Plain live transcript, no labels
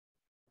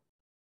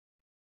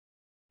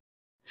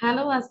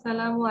Hello,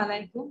 assalamu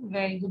alaikum.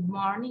 Very good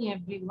morning,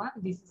 everyone.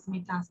 This is me,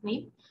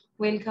 Tasnim.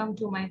 Welcome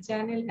to my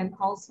channel and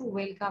also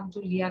welcome to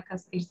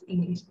Liakat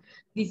English.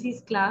 This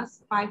is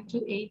class 5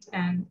 to 8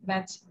 and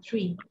batch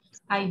 3.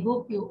 I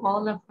hope you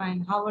all are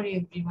fine. How are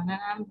you, everyone?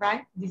 And I'm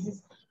right. This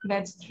is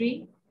batch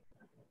 3.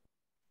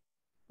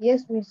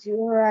 Yes, Miss,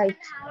 you are right.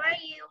 How are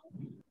you?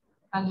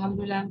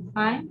 Alhamdulillah, I'm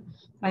fine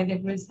by the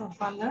grace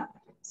of Allah.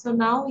 So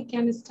now we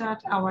can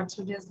start our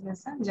today's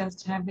lesson.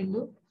 Just have a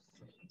look.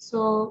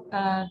 So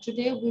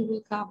today we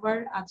will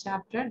cover a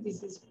chapter.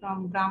 This is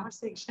from grammar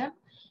section,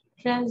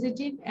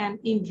 transitive and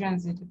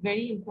intransitive.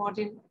 Very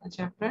important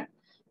chapter,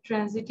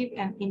 transitive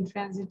and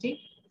intransitive.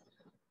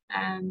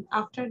 And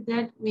after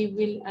that, we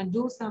will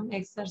do some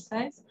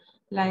exercise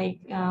like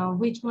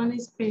which one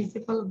is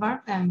principal verb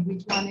and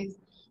which one is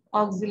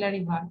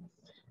auxiliary verb.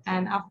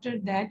 And after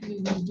that, we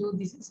will do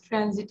this is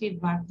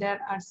transitive verb. There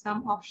are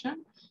some options.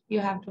 You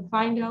have to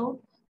find out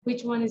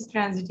which one is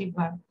transitive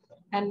verb.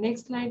 And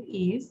next slide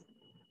is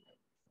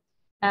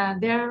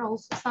there are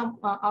also some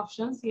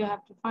options. You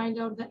have to find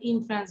out the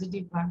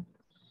intransitive verb.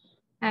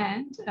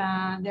 And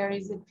there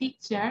is a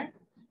picture.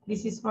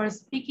 This is for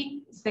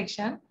speaking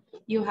section.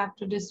 You have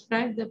to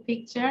describe the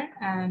picture,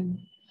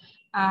 and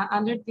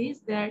under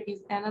this there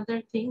is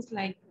another things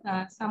like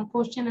some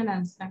question and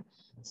answer.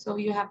 So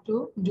you have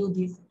to do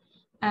this.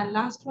 And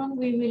last one,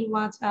 we will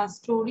watch a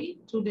story.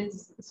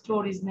 Today's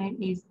story's name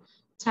is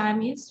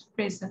Time is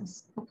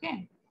Precious.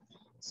 Okay.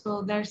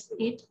 So that's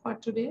it for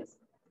today's.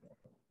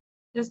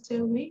 Just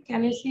tell me,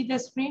 can you see the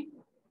screen?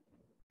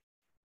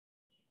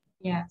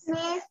 Yes.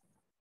 Miss,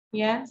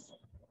 Yes.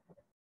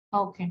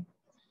 Okay.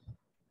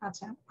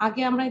 আচ্ছা,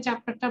 আগে আমরা এই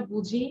চ্যাপ্টারটা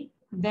বুঝি,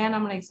 দেন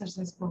আমরা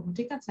exercise করব,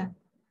 ঠিক আছে?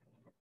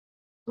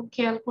 খুব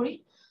খেয়াল করি।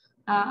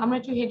 আমরা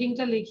একটু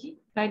হেডিংটা লিখি,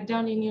 write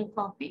down in your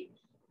copy,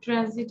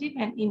 transitive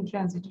and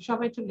intransitive.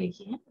 সবাই একটু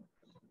লিখি, হ্যাঁ?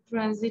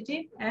 Transitive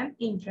and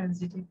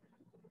intransitive.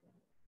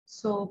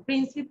 So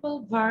principal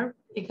verb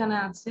এখানে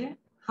আছে।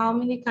 How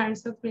many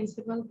kinds of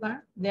principal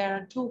verb? There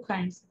are two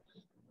kinds.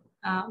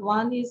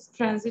 One is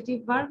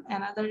transitive verb,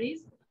 another is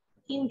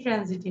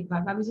intransitive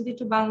verb. আমি যদি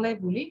একটু বাংলায়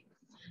বলি,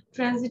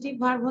 ট্রানজিটিভ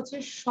ভার্ব হচ্ছে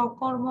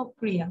সকর্মক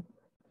ক্রিয়া।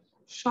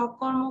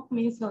 সকর্মক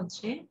মিন্স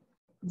হচ্ছে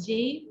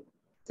যেই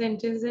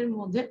সেন্টেন্সের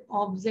মধ্যে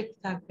অবজেক্ট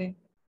থাকবে,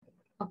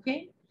 ওকে?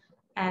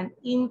 এন্ড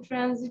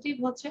ইনট্রানজিটিভ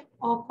হচ্ছে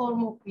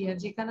অকর্মক ক্রিয়া,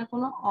 যেখানে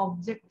কোনো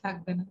অবজেক্ট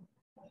থাকবে না।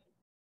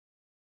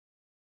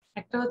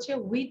 একটা হচ্ছে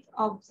উইথ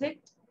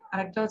অবজেক্ট আর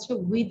একটা হচ্ছে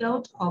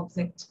without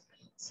object.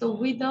 So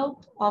without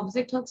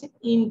object হচ্ছে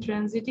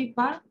ইনট্রানজিটিভ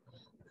ভার্ব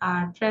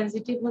আর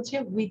ট্রানজিটিভ হচ্ছে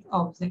উইথ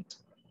অবজেক্ট।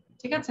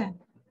 ঠিক আছে?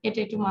 এটা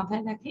একটু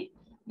মাথায় রাখি,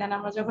 দেন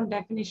আমরা যখন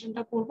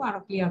ডেফিনিশনটা করবো আরো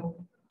ক্লিয়ার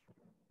হবে।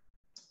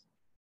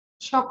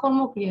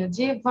 সকর্মক্রিয়া,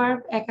 যে ভার্ব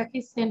একাকী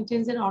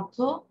সেন্টেন্সের অর্থ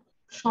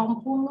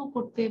সম্পূর্ণ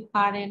করতে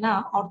পারে না,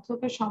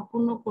 অর্থকে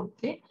সম্পূর্ণ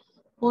করতে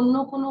অন্য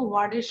কোনো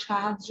ওয়ার্ডের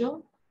সাহায্য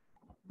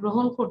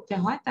গ্রহণ করতে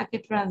হয়, তাকে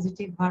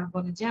ট্রানজিটিভ ভার্ব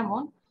বলে।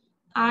 যেমন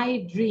আই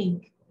ড্রিঙ্ক।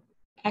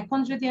 এখন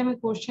যদি আমি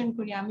কোশ্চেন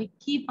করি আমি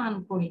কি পান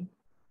করি,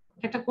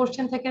 একটা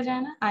কোশ্চেন থেকে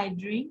যায় না, আই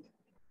ড্রিঙ্ক।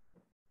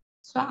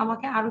 সো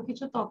আমাকে আরো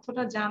কিছু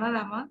তথ্যটা জানার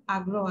আমার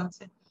আগ্রহ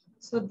আছে।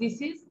 So this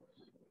is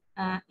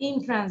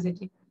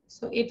intransitive.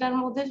 So এটার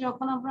মধ্যে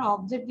যখন আমরা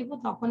অবজেক্ট দিব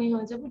তখনই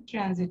হয়ে যাবে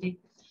transitive.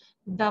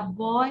 The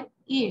boy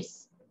it's.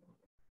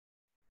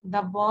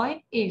 The boy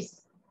it's,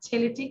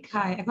 ছেলেটি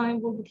খায়। এখন আমি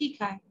বলবো কি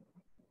খায়।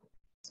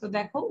 সো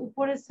দেখো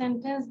উপরের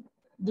সেন্টেন্স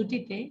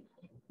দুটিতে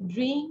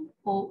ড্রিঙ্ক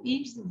ও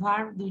ইটস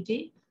ভার্ব দুটি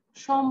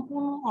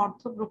সম্পূর্ণ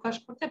অর্থ প্রকাশ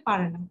করতে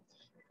পারে না।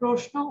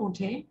 প্রশ্ন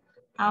ওঠে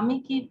আমি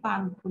কি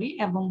পান করি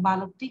এবং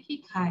বালকটি কি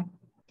খায়।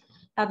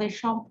 তাদের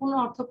সম্পূর্ণ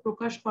অর্থ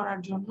প্রকাশ করার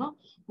জন্য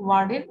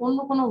ওয়ার্ডের অন্য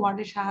কোনো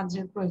ওয়ার্ডের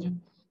সাহায্যের প্রয়োজন।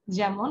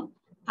 যেমন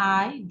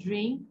I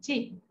drink tea,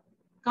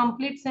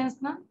 complete sense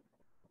না?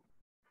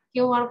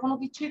 কেউ আর কোনো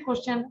কিছুই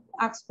কোশ্চেন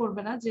আস্ক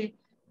করবে না যে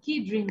কি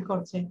ড্রিঙ্ক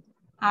করছে।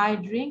 I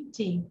drink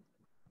tea.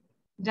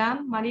 Done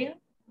Maria?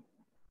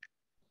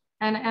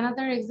 And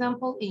another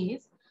example is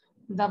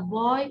the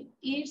boy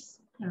eats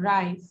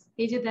rice.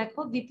 এই যে দেখো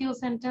দ্বিতীয়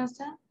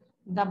সেন্টেন্সটা,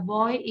 the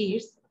boy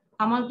eats,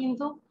 আমার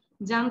কিন্তু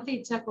জানতে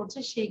ইচ্ছা করছে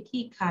সে কি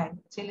খায়,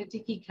 ছেলেটি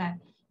কি খায়।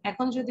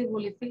 এখন যদি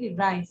বলি ফেলি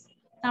রাইস,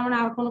 তার মানে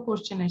আর কোনো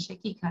কোশ্চেন নাই, সে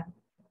কি খায়।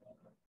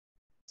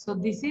 So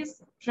this is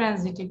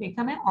transitive.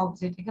 এখানে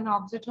অবজেক্ট, এখানে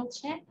অবজেক্ট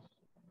হচ্ছে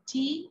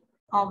টি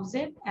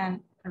অবজেক্ট এন্ড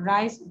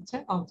রাইস হচ্ছে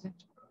অবজেক্ট।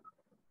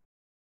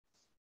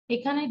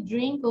 এখানে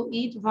ড্রিঙ্ক ও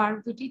ইট ভার্ব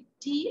দুটি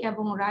টি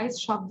এবং রাইস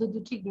শব্দ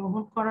দুটি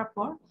গ্রহণ করার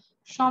পর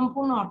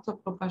সম্পূর্ণ অর্থ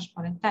প্রকাশ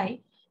করে। তাই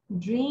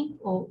ড্রিঙ্ক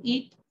ও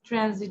ইট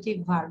ট্রানজিটিভ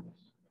ভার্ব,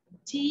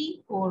 টি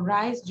ও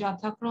রাইস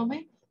যথাক্রমে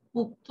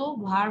উক্ত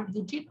ভার্ব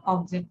দুটির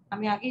অবজেক্ট।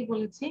 আমি আগেই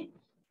বলেছি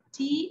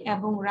টি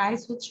এবং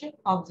রাইস হচ্ছে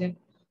অবজেক্ট।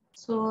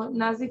 সো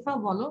নাজিফা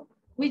বলো,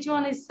 which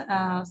one is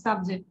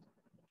subject?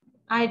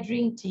 I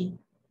drink tea.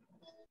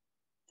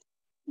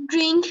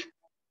 drink,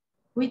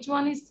 Which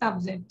one is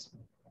subject?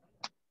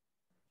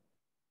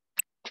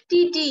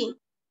 TT,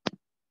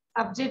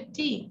 Subject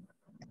tea.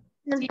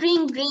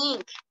 drink,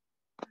 drink,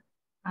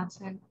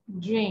 আচ্ছা,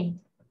 drink।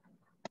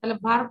 তাহলে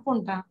ভার্ব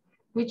কোনটা?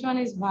 Which one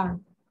is verb?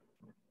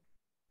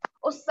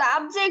 O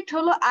subject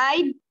হলো আই,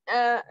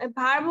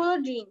 ভার্ব হলো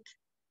ড্রিঙ্ক,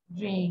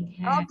 ড্রিঙ্ক,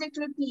 হ্যাঁ। Object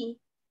হলো টি।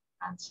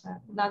 আচ্ছা,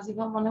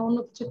 নাজিফা মনে অন্য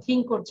কিছু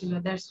থিঙ্ক করছিল,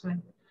 that's why.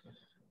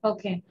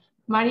 Okay,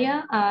 Maria,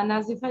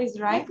 Nazifa is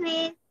right.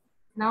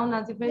 Now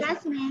Nazifa is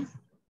miss.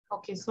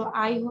 Okay, so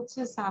I হচ্ছে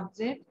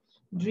সাবজেক্ট,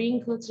 ড্রিঙ্ক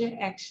হচ্ছে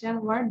action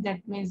word,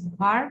 that means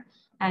verb,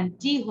 and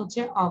টি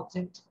হচ্ছে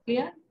অবজেক্ট।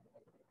 ক্লিয়ার?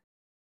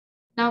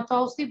 নাও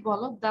তৌসিফ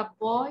বলো, দ্য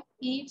বয়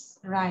ইটস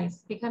রাইস।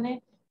 এখানে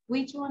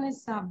which one is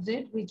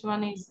subject, which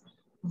one is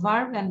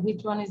verb, and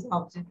which one is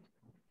object?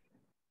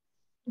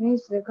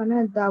 Miss এখানে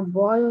the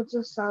boy হচ্ছে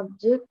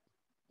subject,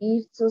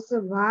 it's হচ্ছে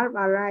verb,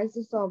 আর rice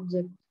হচ্ছে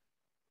object.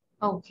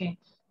 ওকে,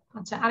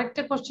 আচ্ছা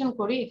আরেকটা question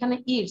করি। এখানে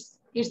it's,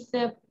 it's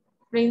a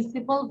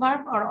principal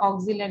verb or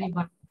auxiliary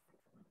verb?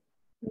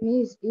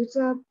 Miss it's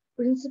a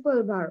principal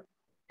verb.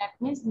 That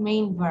means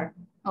main verb.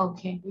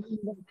 Okay.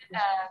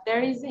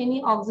 There is any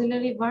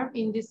auxiliary verb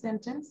in this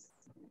sentence?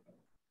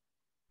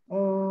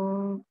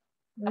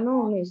 No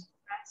miss,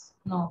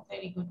 No,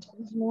 very good.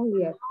 No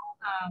here.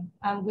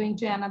 I'm going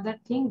to another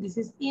thing. This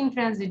is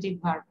intransitive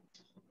verb.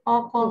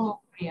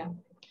 অকর্মক্রিয়া।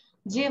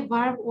 যে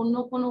verb অন্য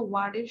কোনো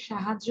ওয়ার্ডের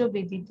সাহায্য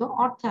ব্যতীত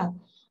অর্থাৎ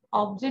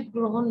object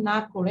গ্রহণ না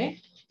করে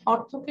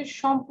অর্থকে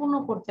সম্পূর্ণ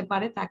করতে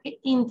পারে তাকে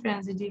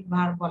ইনট্রানজিটিভ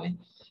ভার্ব বলে।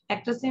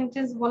 একটা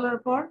সেন্টেন্স বলার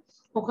পর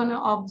ওখানে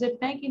অবজেক্ট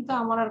নাই, কিন্তু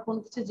আমার আর কোনো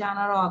কিছু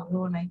জানারও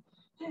আগ্রহ নাই,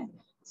 হ্যাঁ,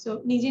 সো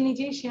নিজে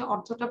নিজেই সে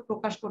অর্থটা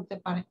প্রকাশ করতে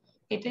পারে,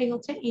 এটাই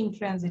হচ্ছে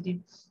ইনট্রানজিটিভ।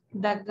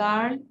 দ্য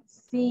গার্ল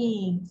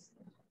সিংস,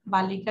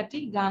 বালিকাটি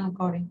গান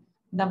করে।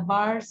 দ্য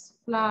বার্ডস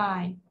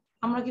ফ্লাই,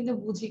 আমরা কিন্তু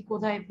বুঝি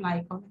কোথায় ফ্লাই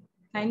করে,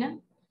 তাই না?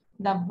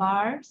 The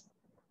birds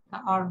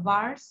or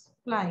birds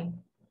fly.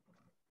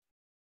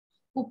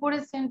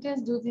 উপরের সেন্টেন্স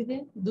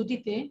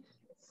দুটিতে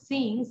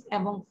সিংস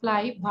এবং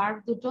ফ্লাই ভার্ব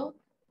দুটো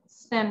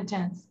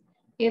সেন্টেন্স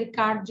এর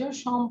কার্য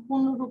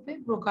সম্পূর্ণরূপে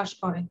প্রকাশ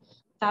করে।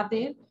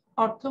 তাদের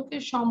অর্থকে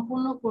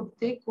সম্পূর্ণ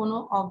করতে কোনো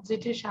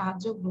অবজেক্টের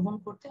সাহায্য গ্রহণ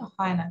করতে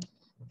হয় না,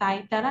 তাই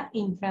তারা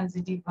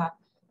ইনট্রানজিটিভ ভার্ব।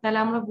 তাহলে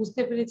আমরা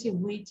বুঝতে পেরেছি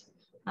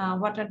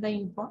what are the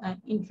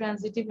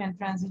intransitive and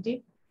transitive.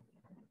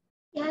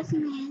 Yes,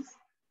 miss.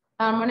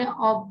 তার মানে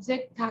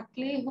অবজেক্ট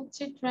থাকলেই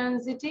হচ্ছে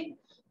ট্রানজিটিভ,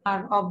 আর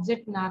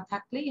অবজেক্ট না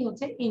থাকলেই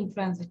হচ্ছে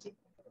ইনট্রানজিটিভ।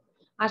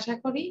 আশা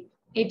করি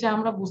এটা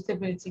আমরা বুঝতে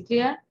পেরেছি।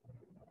 Clear?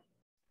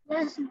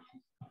 Yes, miss.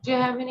 Do you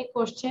have any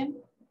question?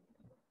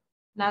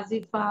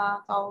 Nazifa,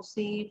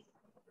 Tausif?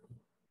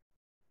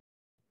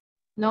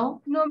 No?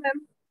 No, ma'am.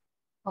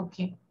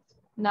 Okay.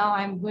 Now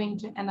I'm going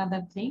to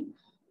another thing.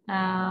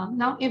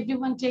 Now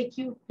everyone take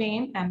your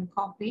pen and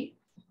copy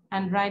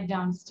and write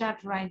down. Start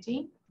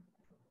writing.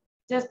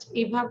 Just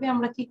এভাবে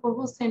আমরা কি করব,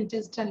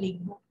 সেন্টেন্সটা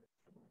লিখবো।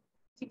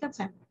 ঠিক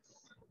আছে?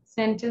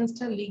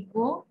 সেন্টেন্সটা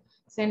লিখবো।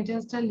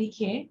 সেন্টেন্সটা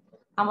লিখে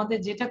আমাদের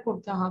যেটা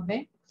করতে হবে,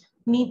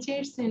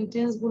 নিচের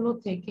সেন্টেন্স গুলো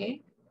থেকে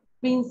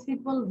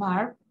প্রিন্সিপাল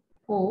ভার্ব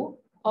ও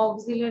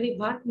অক্সিলারি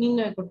ভার্ব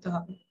নির্ণয় করতে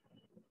হবে।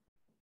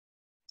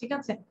 ঠিক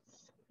আছে?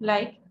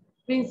 লাইক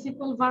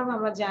প্রিন্সিপাল ভার্ব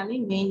আমরা জানি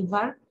মেইন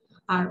ভার্ব,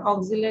 আর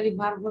অক্সিলারি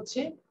ভার্ব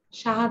হচ্ছে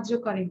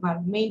সাহায্যকারী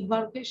ভার্ব, মেইন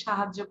ভার্বকে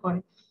সাহায্য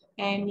করে।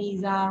 am,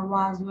 is, are,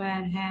 was,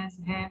 were, has,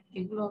 have,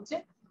 এগুলো হচ্ছে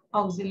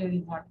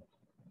অক্সিলারি ভার্ব।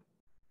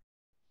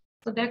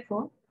 তো দেখো,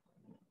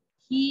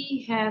 he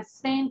has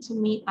sent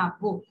me a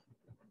book.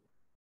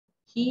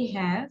 He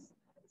has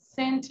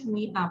sent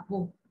me a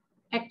book.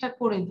 একটা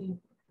করে দিই।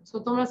 সো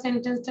তোমরা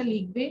সেন্টেন্সটা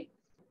লিখবে,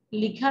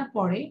 লিখার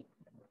পরে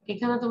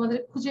এখানে তোমাদের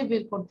খুঁজে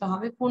বের করতে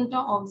হবে কোনটা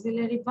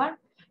auxiliary verb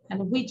and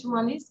which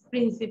one is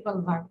principal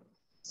verb.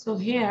 So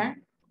here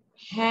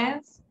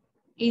has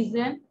is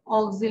an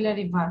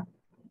auxiliary verb,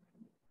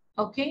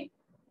 okay,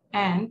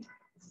 and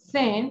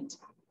sent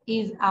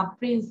is a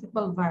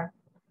principal verb.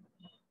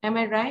 Am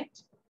I right?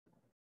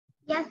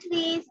 Yes,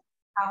 please.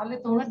 তাহলে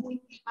তোমরা ঠিক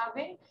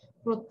কিভাবে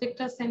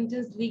প্রত্যেকটা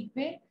সেন্টেন্স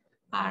লিখবে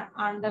আর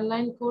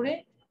আন্ডারলাইন করে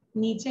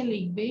নিচে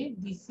লিখবে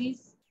this is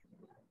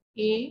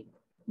a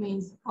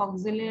means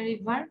auxiliary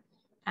verb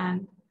and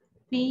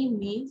p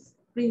means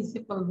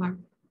principal verb,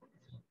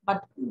 but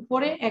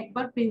উপরে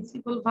একবার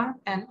principal verb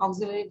and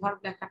auxiliary verb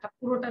লেখাটা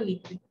পুরোটা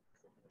লিখবে,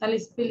 তাহলে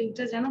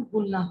স্পেলিংটা যেন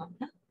ভুল না হয়।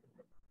 হ্যাঁ,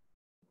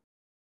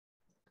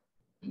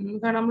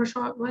 কারণ আমরা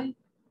সবাই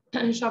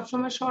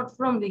সবসময় শর্ট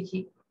ফর্ম লিখি।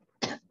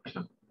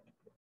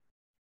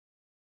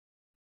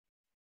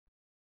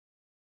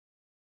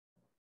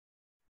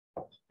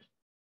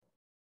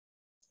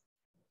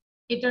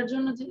 এটার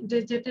জন্য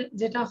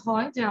যেটা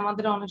হয় যে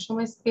আমাদের অনেক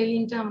সময়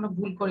স্পেলিংটা আমরা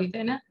ভুল করি,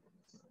 তাই না?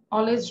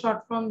 অলওয়েজ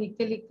শর্ট ফর্ম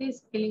লিখতে লিখতে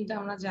স্পেলিংটা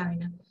আমরা জানি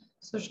না।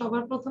 সো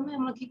সবার প্রথমে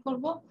আমরা কি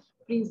করব,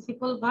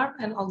 principal verb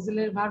and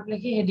auxiliary verb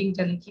লিখে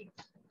হেডিংটা লিখি,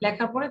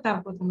 লেখার পরে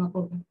তারপর তোমরা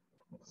করবে।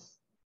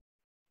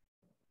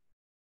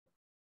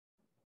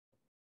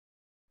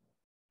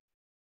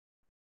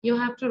 You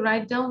have to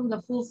write down the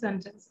full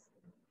sentence.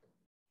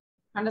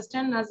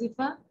 Understand,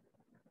 Nazifa?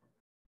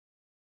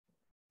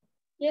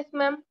 Yes,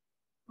 ma'am.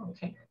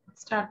 Okay,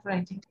 start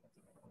writing.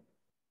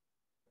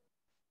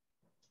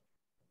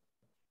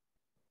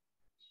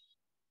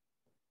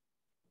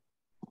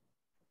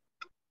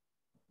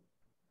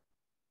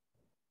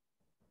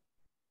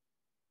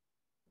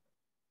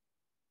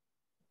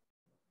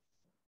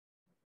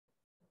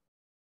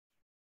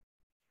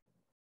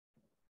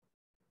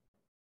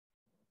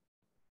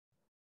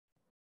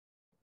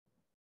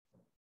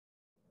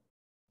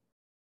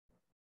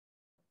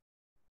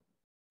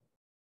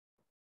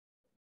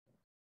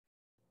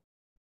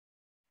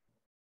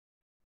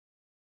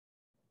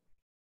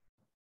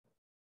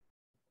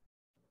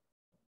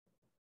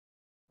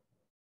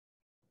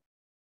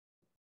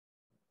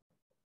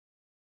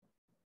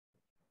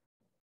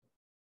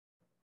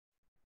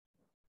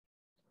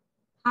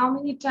 How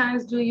many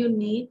times do you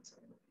need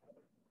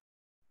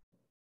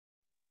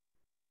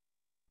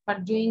for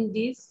doing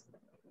this?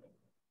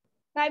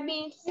 5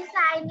 minutes. Yes,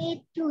 I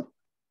need 3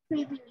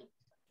 minutes.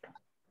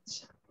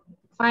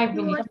 5 2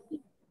 or minutes. 3.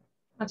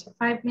 আচ্ছা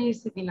 5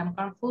 minutes দিলাম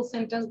কারণ full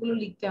sentence গুলো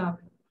লিখতে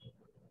হবে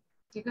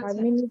ঠিক 5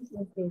 আছে minutes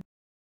okay.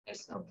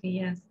 It's okay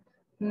yes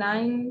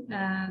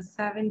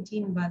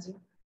 9:17 বাজে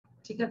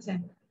ঠিক আছে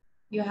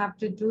you have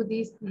to do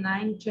this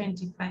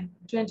 9:25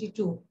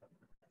 22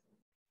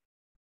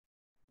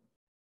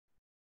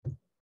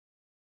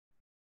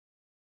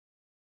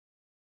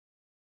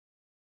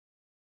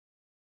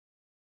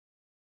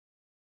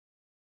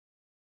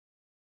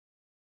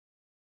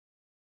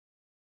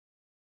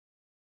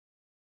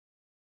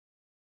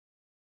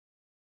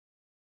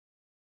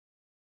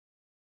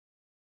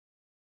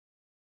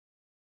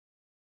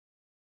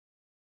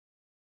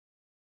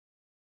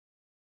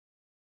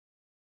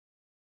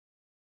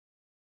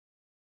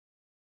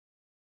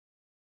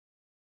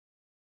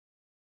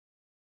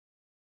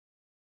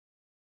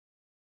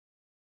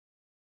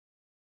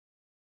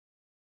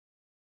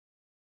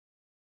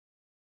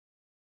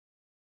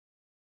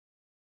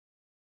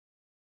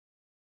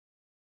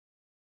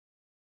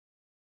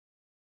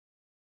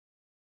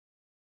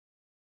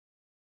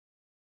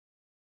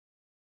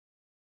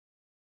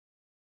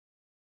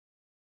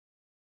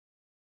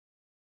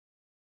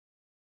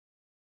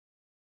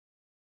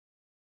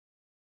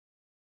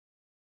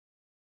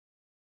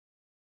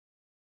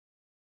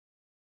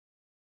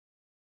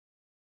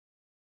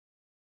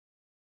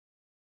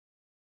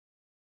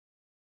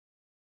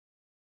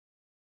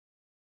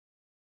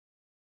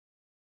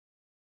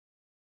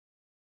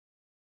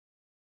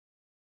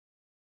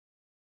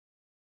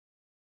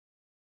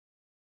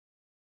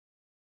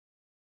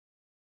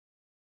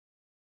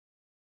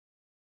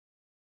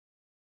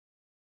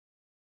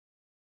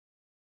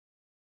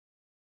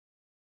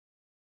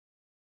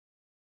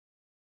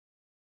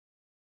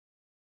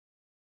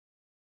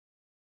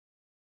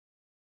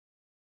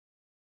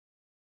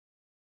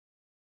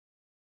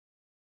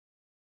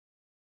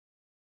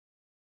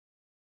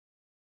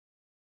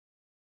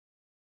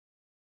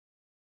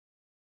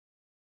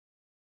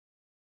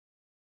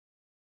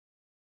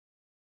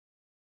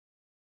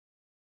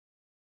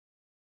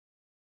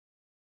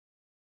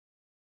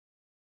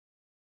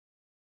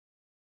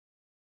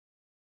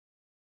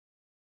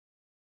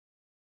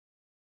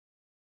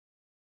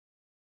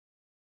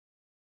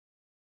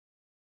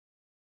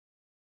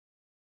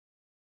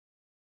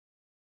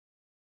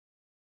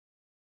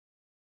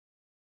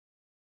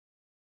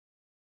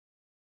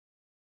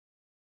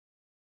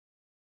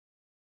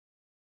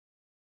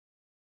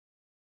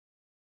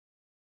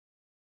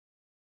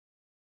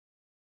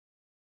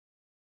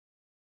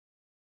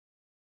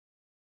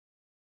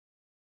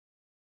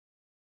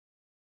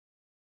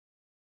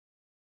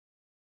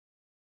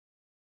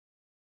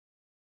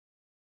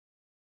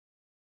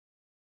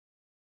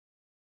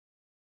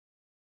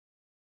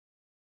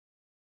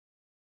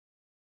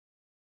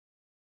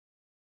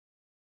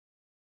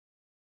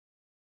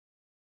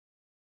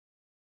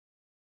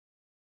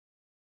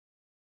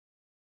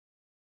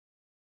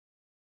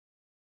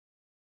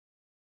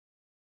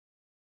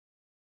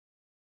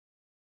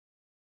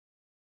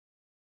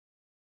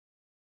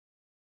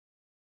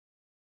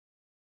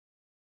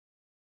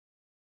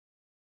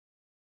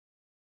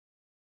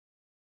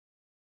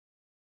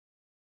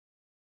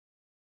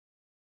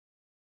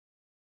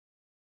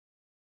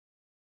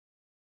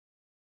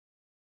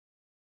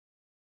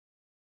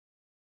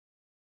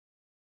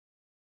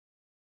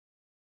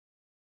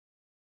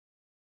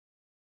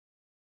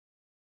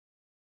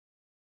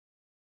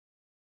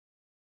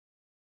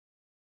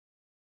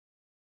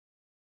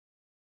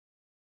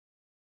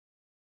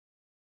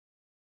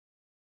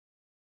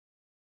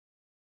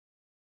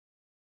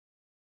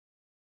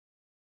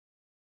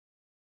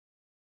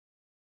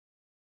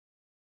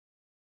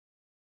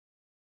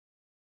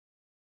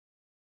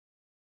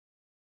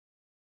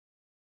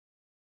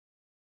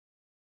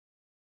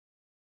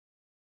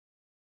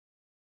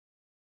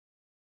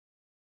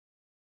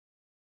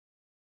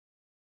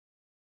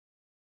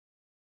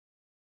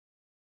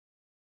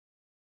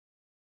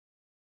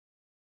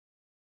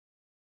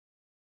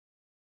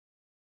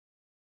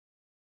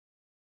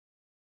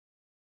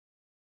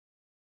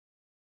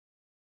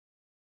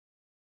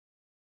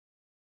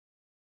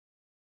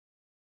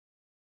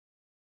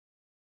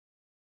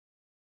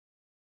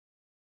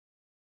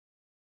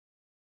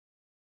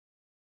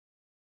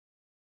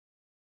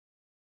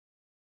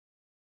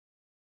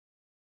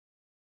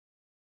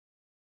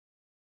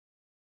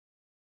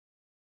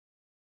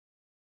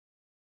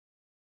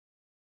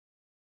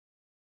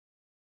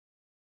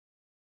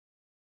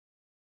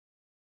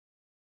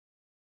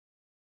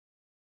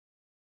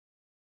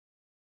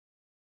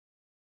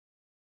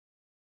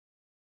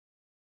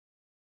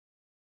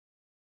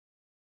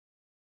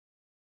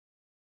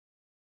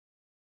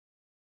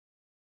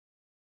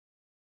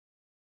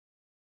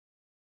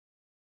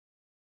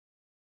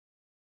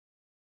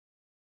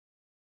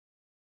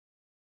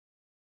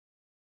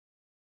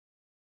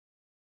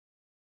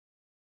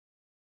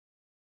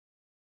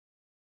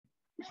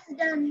 It's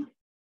done.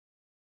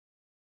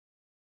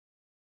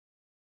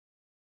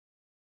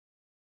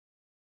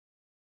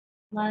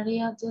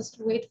 Maria, just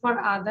wait for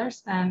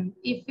others, and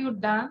if you're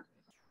done,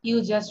 you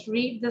just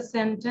read the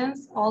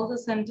sentence, all the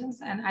sentence,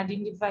 and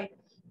identify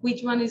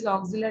which one is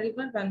auxiliary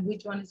verb and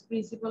which one is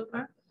principal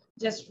verb.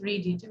 Just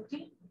read it,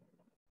 okay?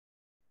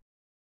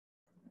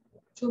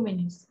 2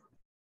 minutes.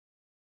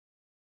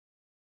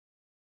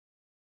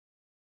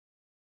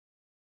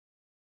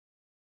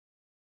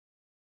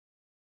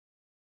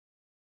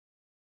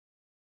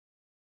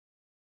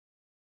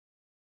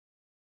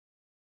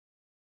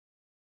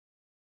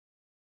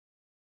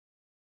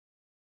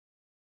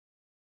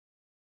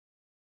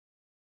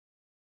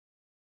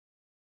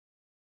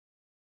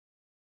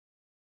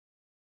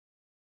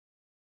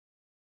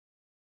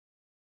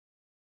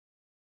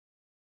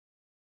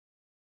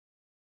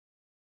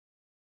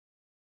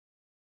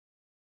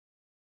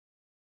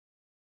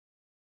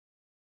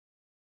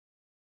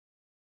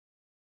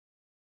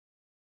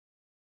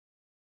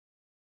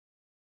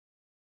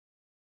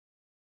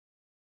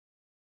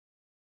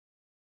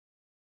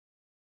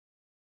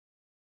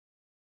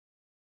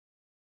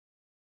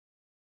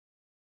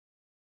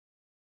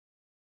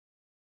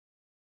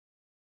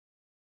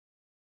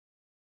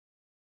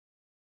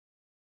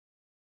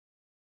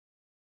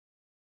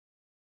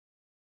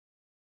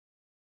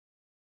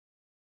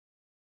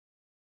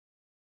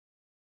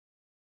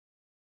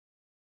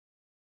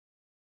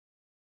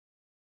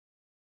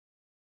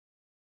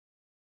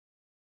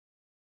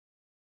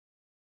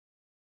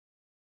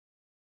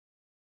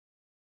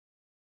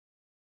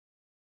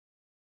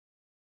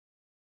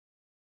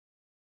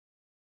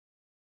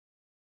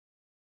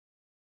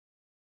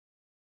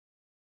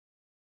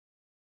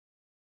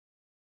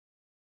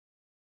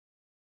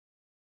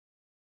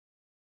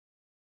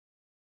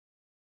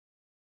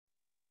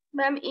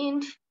 Ma'am,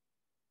 int.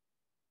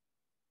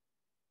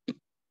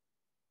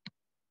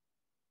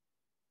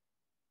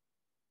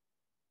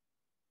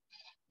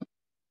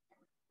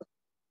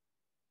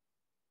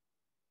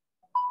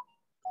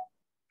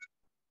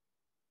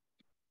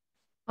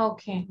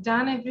 Okay,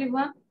 done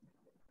everyone?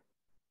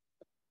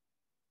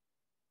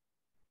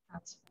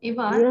 আচ্ছা,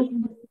 এবার Yes.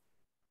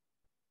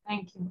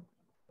 Thank you.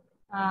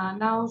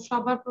 নাও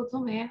সবার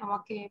প্রথমে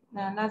আমাকে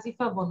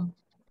নাজিফা বলো।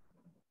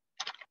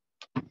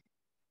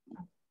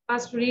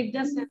 First read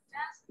the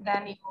sentence,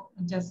 then you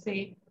just say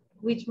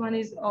which one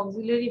is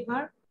auxiliary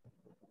verb,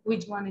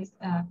 which one is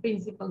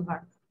principal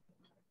verb.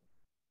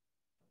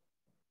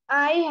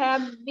 I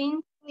have been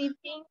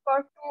sleeping for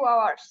 2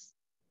 hours.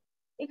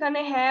 এখানে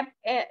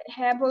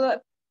have হলো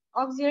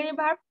auxiliary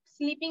verb,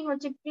 sleeping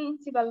হচ্ছে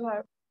principal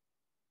verb.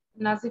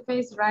 Nazifa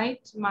is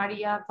right,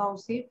 Maria,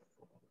 Tausif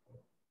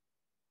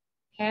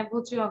have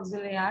হচ্ছে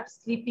auxiliary আর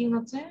sleeping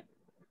হচ্ছে,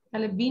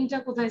 তাহলে বিনটা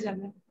কোথায়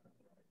যাবে?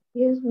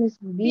 Yes, Miss.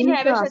 Been Bean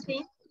have তো এর আছে। সাথে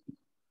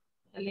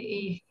তাহলে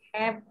এই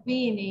have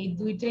been এই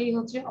দুইটাই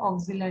হচ্ছে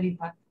auxiliary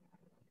verb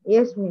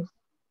Yes, Miss.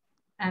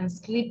 and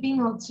sleeping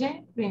হচ্ছে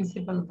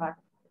principal verb.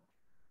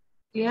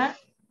 Clear?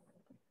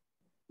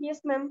 yes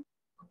ma'am.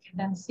 Okay,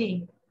 then see.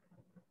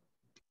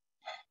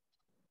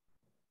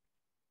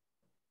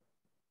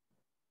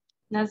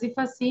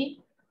 Nazifa,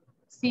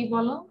 see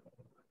বলো।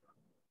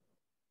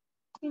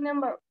 3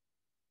 number.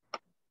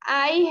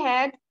 I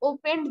had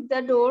opened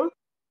the door.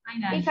 I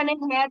know. এখানে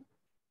had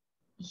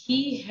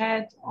He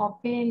had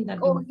opened the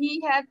door. he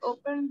had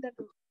opened the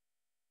door.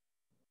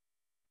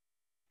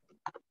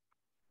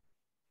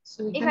 So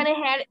এখানে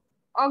had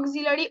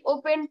auxiliary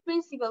open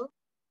principal.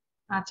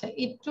 আচ্ছা,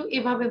 একটু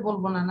এভাবে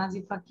বলবো না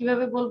নাজিফা,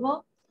 কিভাবে বলবো?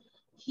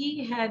 He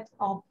had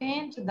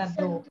opened the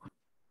door.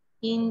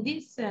 In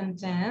this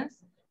sentence,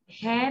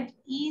 had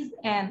is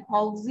an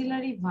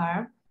auxiliary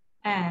verb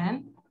and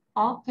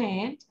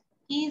opened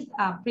is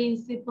a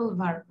principal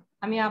verb.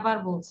 আমি আবার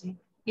বলছি,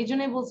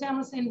 এজন্যই বলছি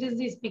আমরা সেন্টেন্স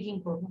দিয়ে স্পিকিং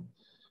করব।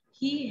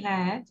 He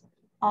had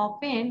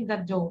opened the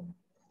door.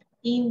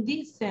 In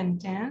this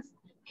sentence,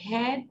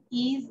 had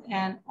is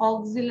an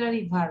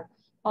auxiliary verb.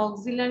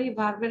 Auxiliary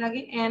verb এর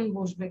আগে and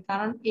বসবে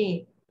কারণ a.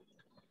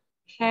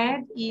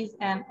 Had is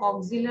an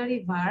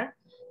auxiliary verb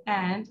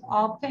and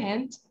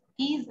opened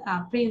is a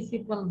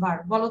principal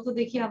verb. বলো তো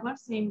দেখি আবার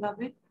সেম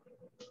ভাবে।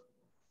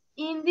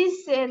 In this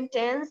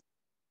sentence,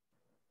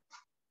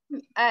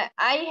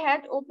 I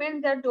had opened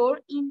the door.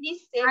 In this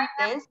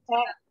sentence,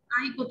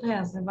 I কোথায়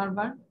আছে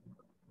বারবার?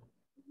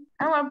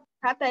 আমার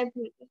খাতায়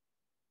ভুল।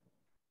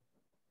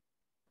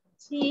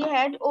 He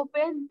had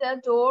opened the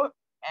door.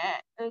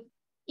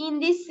 In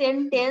this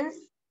sentence,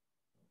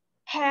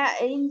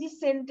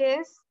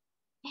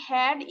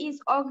 had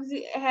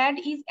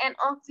is an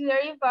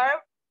auxiliary verb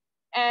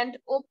and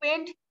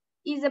opened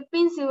is a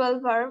principal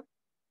verb.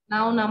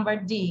 Now number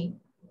D,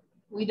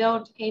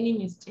 without any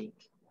mistake.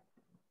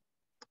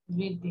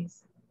 Read this.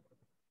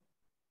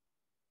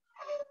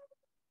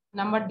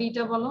 Number D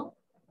টা বলো।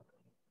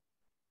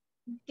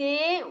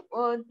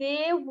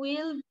 They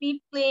will be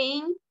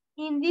playing.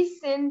 In this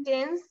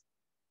sentence,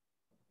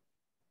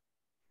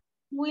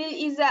 will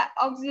is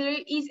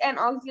an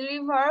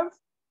auxiliary verb.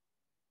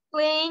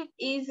 Playing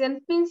is a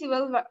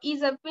principal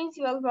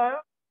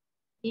verb.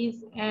 Is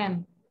an.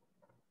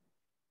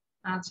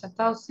 আচ্ছা,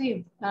 Tausif,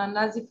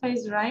 Nazifa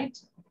is right.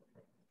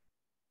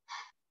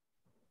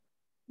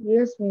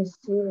 Yes, Miss.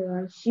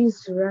 She's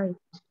right.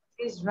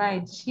 Is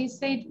right. She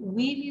said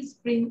will is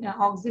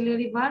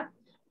auxiliary verb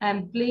and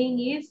playing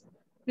is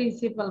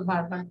principal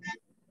verb.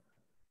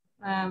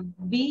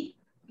 B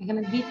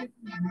এখানে B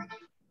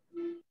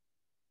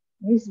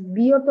Miss B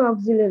ও তো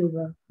auxiliary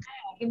verb.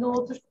 কিন্তু ও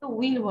তো শুধু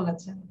will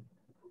বলেছে।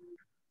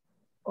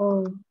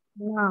 Oh,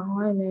 না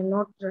হয় না,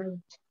 not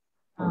right.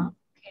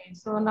 Okay,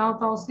 so now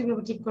Tawsif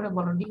ঠিক করে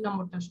বলো ডি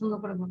নম্বরটা সুন্দর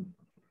করে বলো।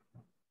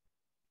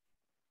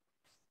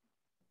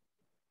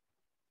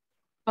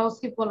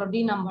 তাওসিফ বলো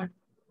D number.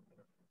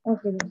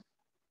 Okay.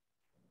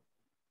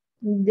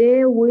 They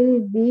will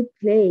be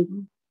playing.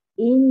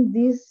 In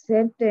this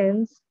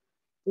sentence,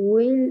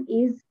 will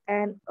is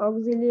an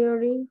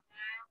auxiliary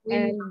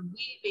and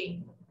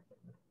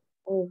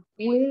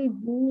will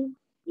be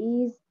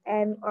is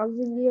an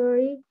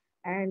auxiliary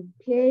and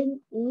playing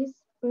is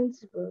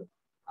principal.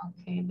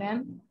 Okay, then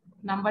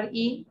number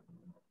E.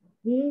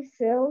 He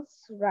sells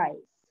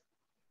rice.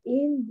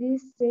 In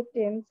this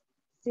sentence,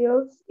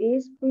 sales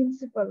is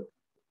principal.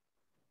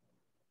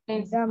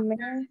 The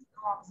man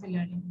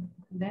Auxiliary.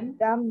 Then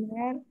The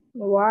man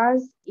was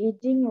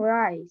eating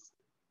rice.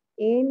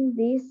 In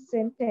this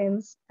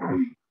sentence,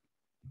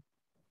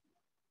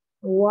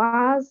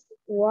 was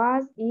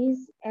is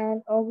an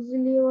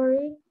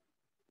auxiliary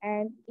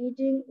and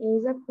eating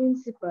is a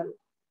principal.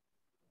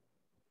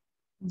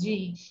 G.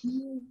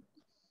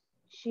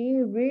 She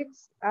reads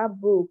a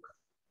book.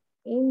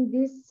 In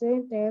this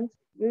sentence,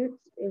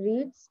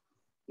 reads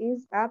is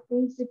a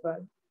principal.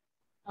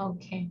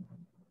 Okay.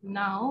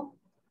 Now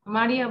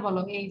Maria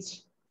বলো H.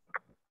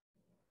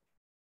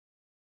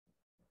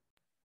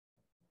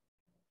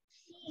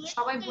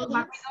 সবাই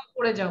বাকিটাও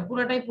পড়ে যাও,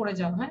 পুরোটাই পড়ে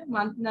যাও। হ্যাঁ,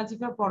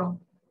 নাজিফা পড়ো,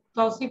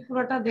 তাওসিফ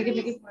পুরোটা দেখে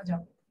দেখে পড়ে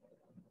যাও।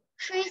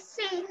 She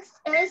sings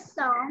a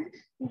song.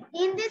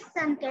 In this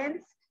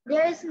sentence,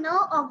 there is no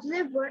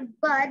auxiliary word,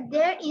 but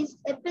there is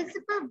a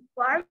principal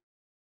verb.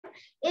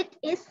 It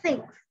is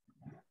sings.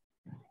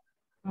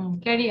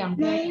 Carry on.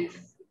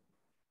 Next,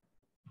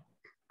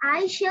 I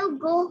shall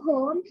go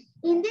home.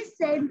 In this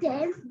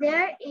sentence,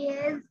 there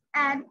is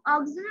an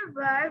auxiliary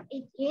verb.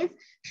 It is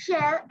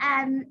shall,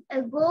 and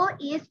go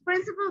is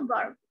principal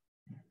verb.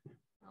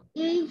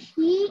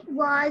 He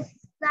was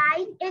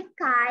flying a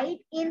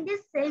kite. In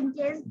this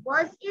sentence,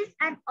 was is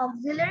an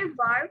auxiliary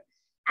verb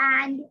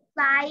and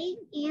flying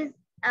is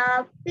a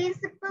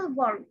principal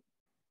verb.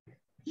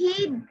 He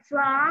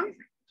drank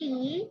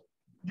tea.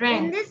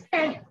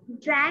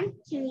 Drank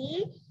tea.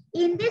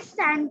 In this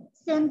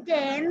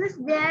sentence,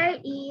 there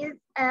is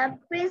a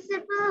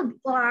principal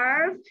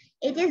verb.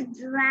 It is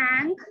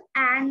drank,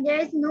 and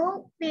there is no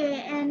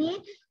any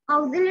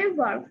auxiliary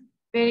verb.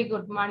 Very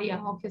good, Maria.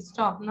 Okay,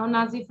 stop. Now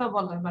Nazifa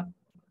বলো এবার।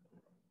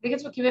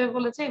 দেখেছো কিভাবে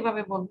বলেছে,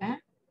 এইভাবে বলবে। হ্যাঁ,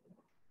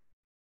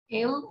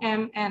 L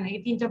M N এই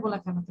তিনটা বলে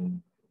ফেলো তুমি।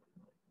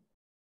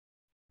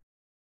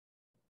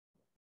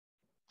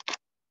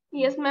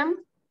 Yes, ma'am.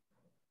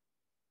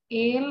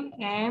 L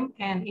M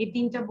N এই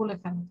তিনটা বলে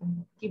ফেলো তুমি,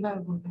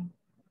 কিভাবে বলবে?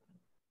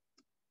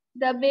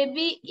 The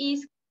baby is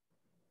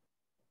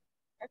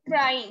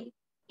crying.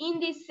 In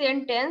this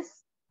sentence,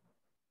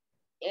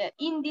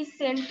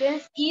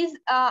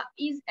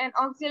 is an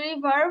auxiliary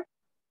verb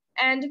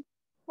and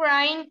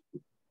crying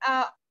a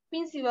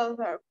principal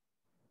verb.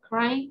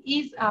 Crying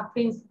is a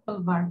principal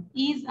verb.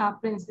 Is a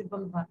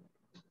principal verb.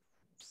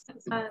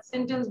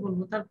 Sentence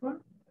বলবো তারপর।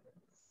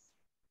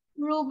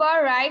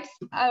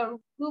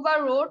 Ruba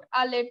wrote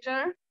a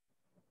letter.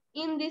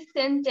 In this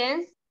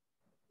sentence,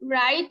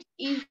 write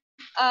is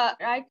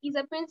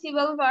a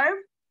principal verb,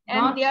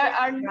 and Not there here,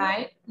 are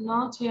right.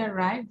 Not here,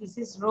 right. This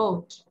is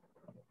wrote.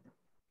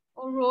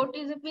 Wrote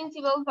is a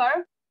principal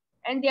verb,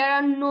 and there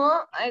are no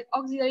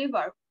auxiliary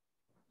verb.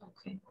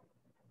 Okay.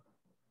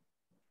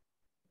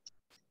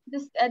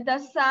 The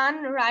sun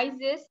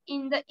rises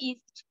in the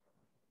east.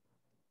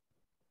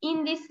 In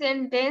this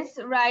sentence,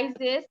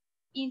 rises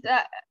is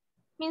a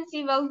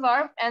principal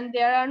verb, and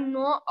there are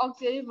no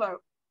auxiliary verb.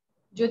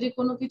 যদি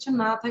কোনো কিছু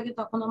না থাকে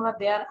তখন আমরা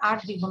there are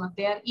দিব না,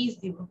 there is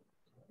দিব।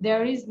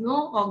 There is no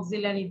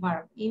auxiliary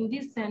verb. In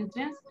this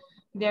sentence,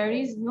 there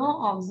is no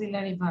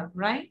auxiliary verb,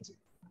 right?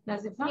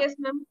 Nazifa? Yes,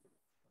 ma'am.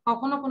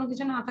 কখনো কোনো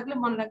কিছু না থাকলে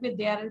মনে রাখবে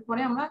there এর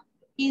পরে আমরা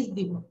is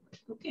দিব।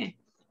 Okay?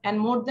 And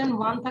more than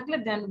one থাকলে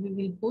then we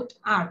will put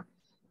are.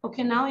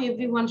 Okay, now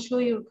everyone show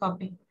your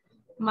copy.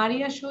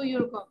 Maria, show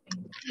your copy.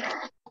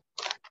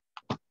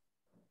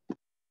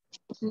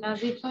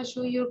 Nazifa,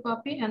 show your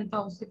copy, and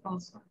Tausif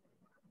also.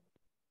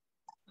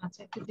 আচ্ছা,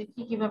 একটু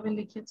দেখি কিভাবে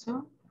লিখেছো।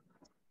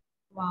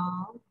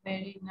 Wow,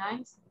 very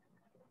nice.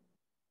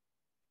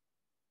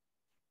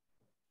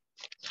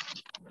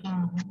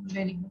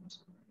 Very good.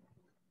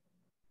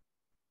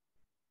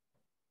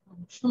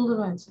 সুন্দর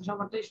হয়েছে,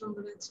 সবারটাই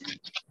সুন্দর হয়েছে।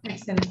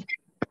 Excellent.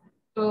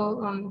 So,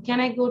 can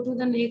I go to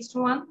the next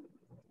one?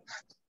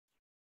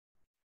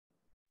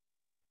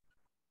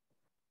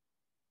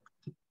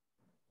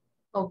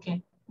 Okay,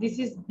 this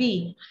is B.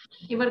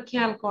 এবার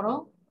খেয়াল করো,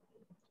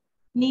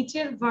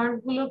 নিচের ভার্ব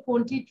গুলো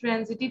কোনটি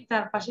ট্রানজিটিভ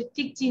তার পাশে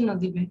টিক চিহ্ন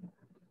দিবে।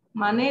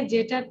 মানে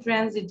যেটা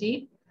ট্রানজিটিভ,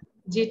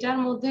 যেটার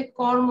মধ্যে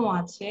কর্ম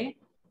আছে,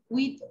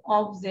 with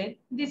object,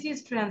 this is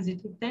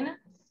transitive, তাই না?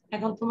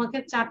 এখন তোমাকে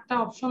চারটা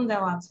অপশন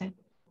দেওয়া আছে।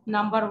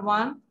 Number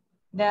 1,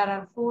 there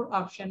are 4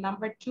 options.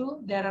 Number 2,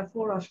 there are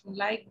 4 options.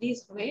 Like this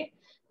way,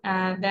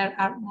 there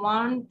are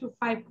 1 to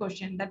 5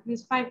 questions. That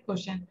means 5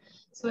 questions.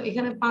 So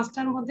এখানে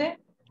পাঁচটার মধ্যে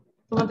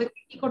তোমাদের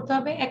কি করতে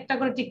হবে? একটা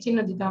করে টিক চিহ্ন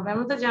দিতে হবে।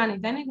 আমরা তো জানি,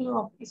 তাই না? এগুলো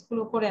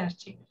স্কুলে করে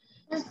আসছি।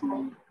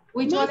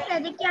 Which one?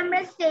 কি আমরা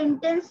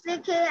সেন্টেন্স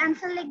লিখে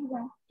অ্যানসার লিখব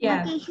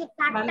নাকি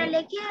চারটা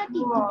লিখে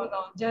টিক দিব?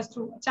 জাস্ট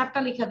চারটা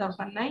লিখে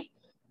দরকার নাই।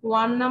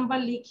 1 নাম্বার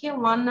লিখে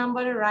 1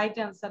 নাম্বারের right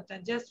অ্যানসারটা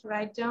just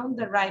write down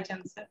the right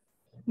answer.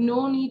 No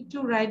need to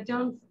write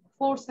down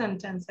 4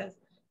 sentences.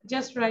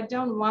 Just write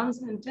down 1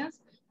 sentence.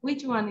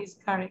 Which one is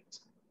correct?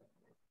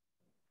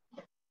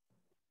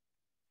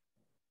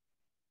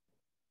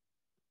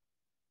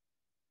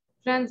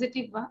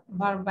 Transitive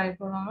verb by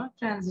pronoun.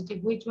 Transitive.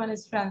 Which one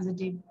is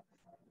transitive?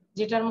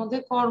 যেটার মধ্যে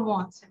কর্ম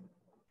আছে।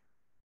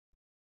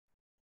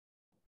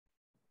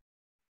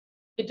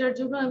 এটার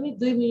জন্য আমি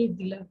 2 minute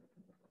দিলাম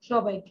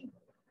সবাইকে।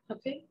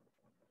 ওকে,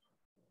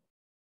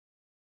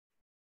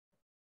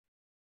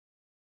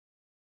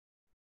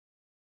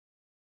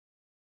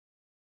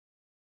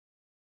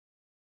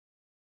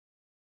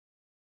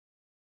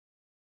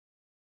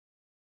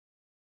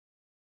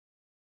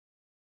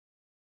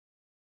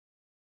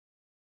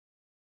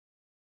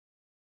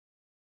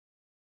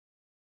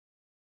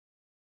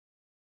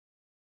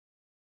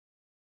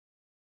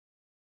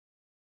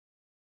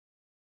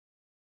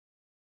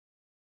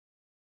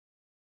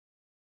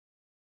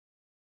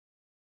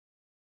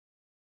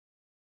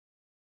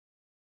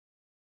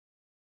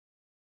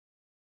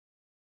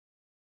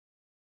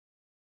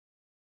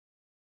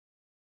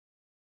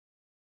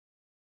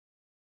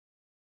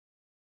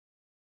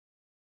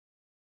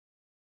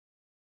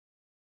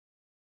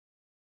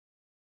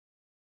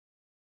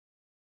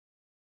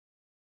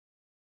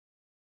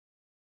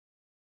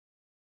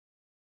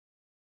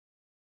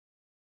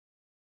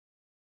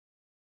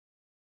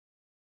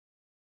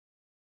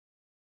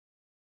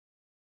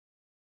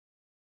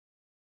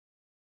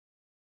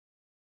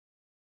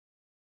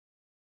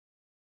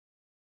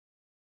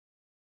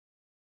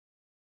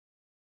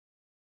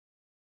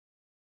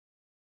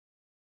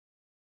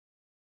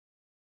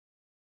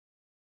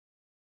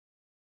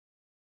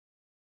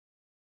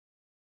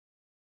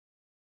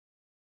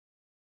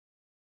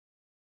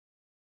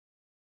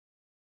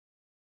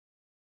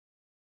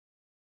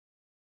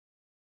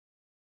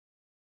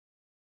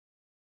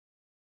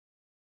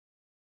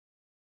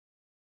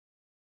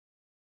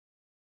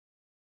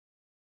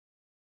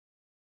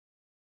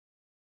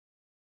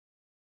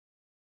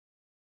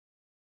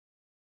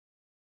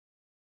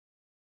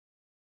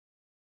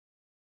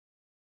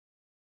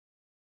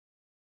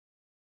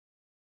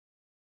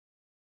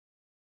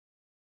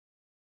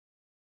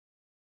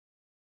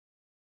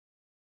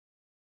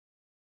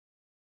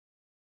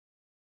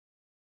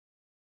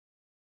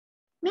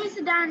 Miss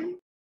done.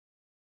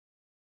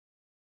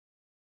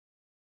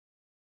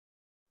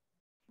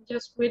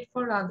 just wait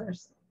for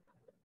others.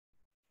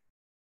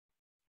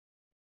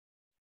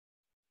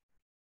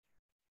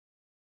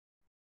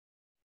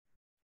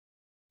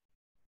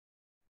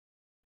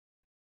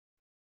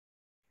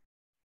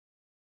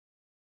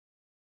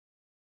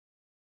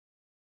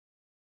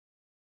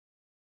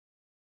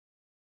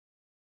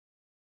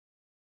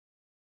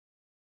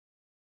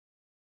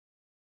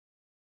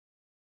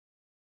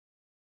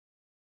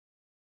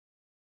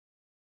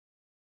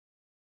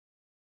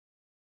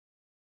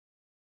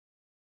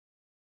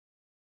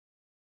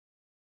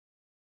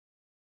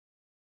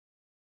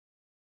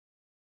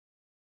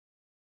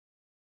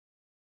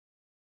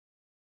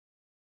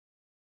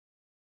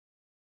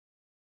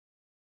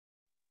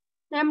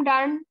 I'm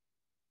done.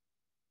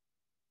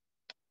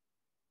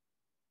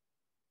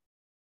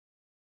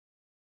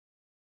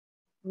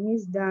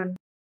 Miss done.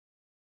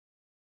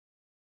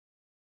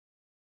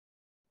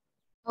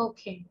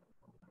 Okay.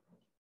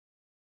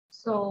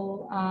 So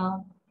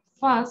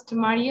first,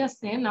 Maria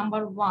say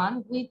number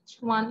 1. Which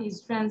one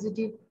is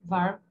transitive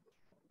verb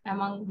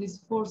among these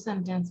 4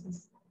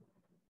 sentences?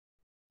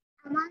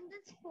 Among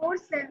these 4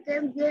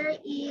 sentences, there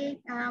is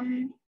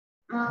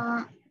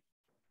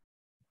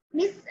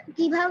Miss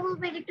কিভাবে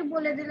বলবো এটা একটু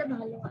বলে দিলে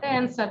ভালো হয়। The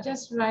answer,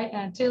 just write,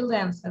 tell the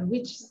answer.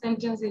 Which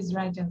sentence is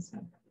right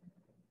answer?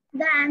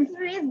 The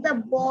answer is the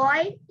boy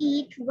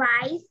eat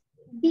rice.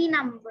 B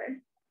number.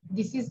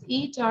 This is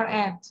eat or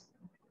at?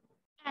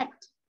 At.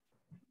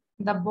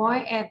 The boy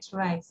ate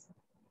rice.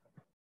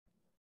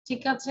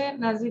 ঠিক আছে,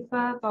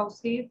 নাজিফা,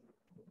 তৌসিফ?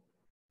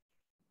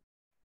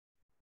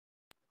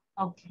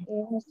 ওকে,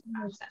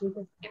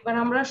 এবার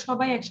আমরা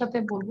সবাই একসাথে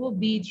বলবো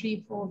B 3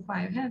 4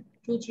 5, হ্যাঁ?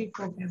 2 3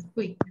 4 5,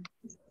 quick.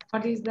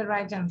 What is the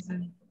right answer?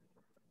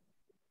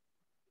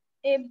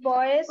 A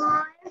boys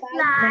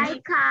fly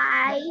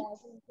kites.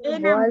 A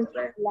Boys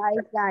number. fly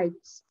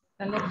kites.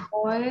 তাহলে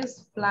boys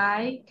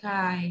fly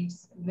kites.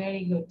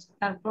 Very good.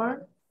 তারপর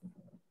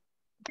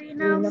 3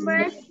 number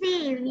C.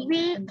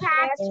 We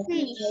catch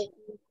fish.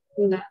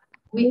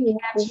 we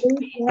catch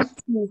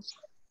fish.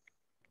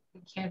 We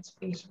catch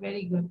fish.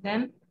 Very good.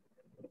 Then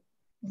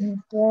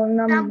 4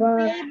 number.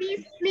 The baby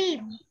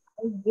sleep.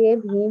 I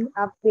gave him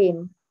a pen.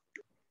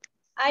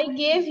 I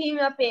gave him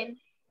a pen.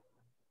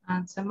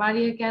 আচ্ছা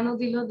মারিয়া কেন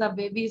দিল the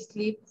baby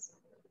sleeps?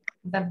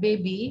 The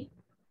baby,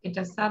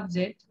 এটা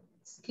subject,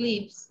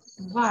 sleeps,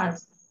 verb.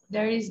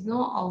 There is no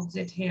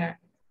object here.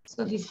 So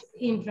this is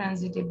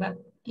intransitive, but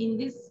in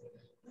this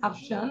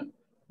option,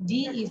 D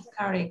is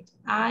correct.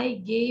 I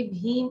gave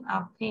him a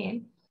pen.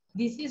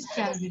 This is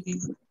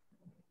transitive.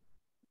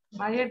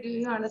 Maria, do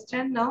you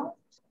understand now?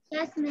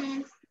 Yes,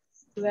 miss.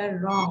 You are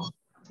wrong.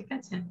 ঠিক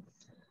আছে?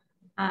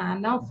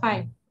 Now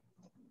 5.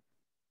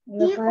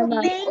 The He five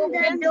He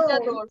opened the opens the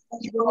door. door.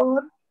 door.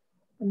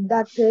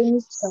 The train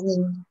is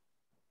coming.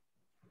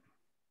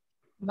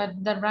 But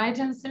the right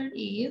answer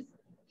is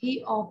he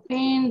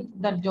opened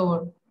the door.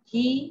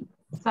 He,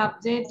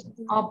 subject,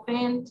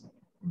 opened,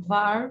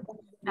 verb,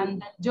 and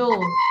the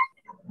door.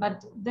 But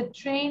the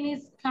train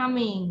is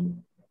coming.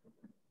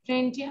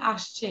 ট্রেনটি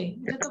আসছে।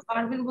 এটা তো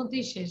ভার্বের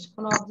মধ্যেই শেষ।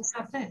 কোনো object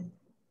আছে?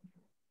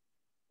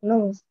 No.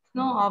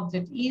 No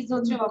object. Is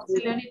হচ্ছে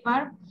auxiliary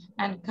verb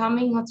and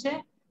coming হচ্ছে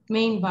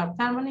main verb।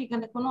 তার মানে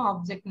এখানে কোনো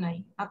অবজেক্ট নাই।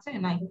 আছে?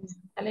 নাই।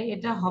 তাহলে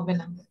এটা হবে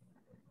না।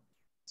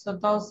 So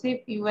Tausif,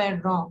 you are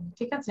wrong.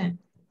 ঠিক আছে?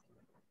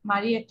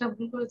 মারি একটা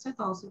ভুল করেছে,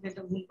 তৌসিফ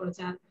একটা ভুল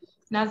করেছে, আর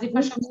নাজিফা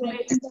সবগুলো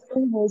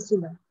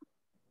হয়েছিল।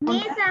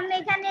 মিস আমি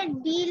এখানে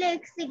ডি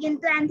লিখছি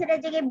কিন্তু অ্যানসারের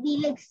জায়গায় বি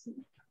লিখছি।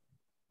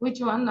 Which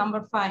one?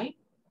 Number 5?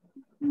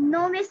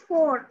 No, miss,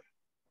 4.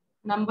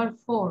 Number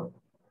 4.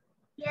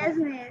 Yes,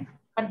 miss.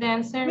 But the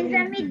answer miss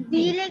will আমি be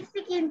ডি D. লিখছি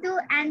কিন্তু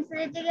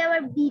অ্যানসারের জায়গায়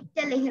আবার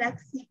বিটা লিখে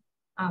রাখছি।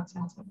 আচ্ছা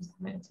আচ্ছা বুঝতে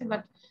পেরেছি।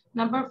 But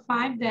number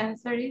 5, the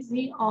answer is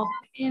he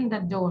opened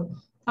the door.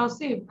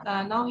 Tausif,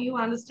 now you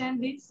understand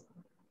this?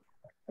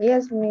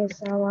 Yes, miss,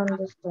 I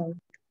understand.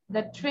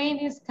 The train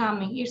is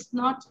coming. It's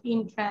not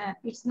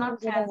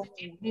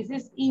transitive. This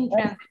is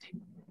intransitive.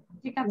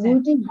 ঠিক আছে?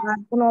 দুইটি ভাগ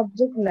কোনো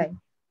অবজেক্ট নাই।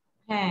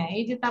 হ্যাঁ,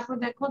 এই যে তারপর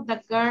দেখো the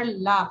girl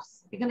laughs.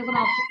 এখানে কোনো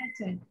অবজেক্ট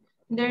আছে?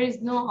 There is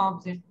no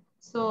object.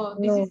 So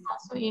this No. is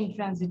also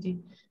intransitive.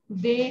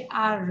 They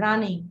are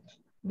running.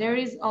 There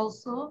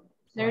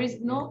is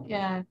no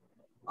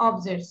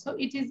object. So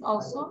it is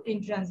also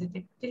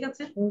intransitive. ঠিক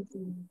আছে?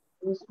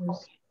 Yes,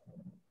 miss.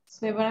 So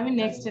এবার আমি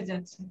নেক্সটে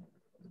যাচ্ছি।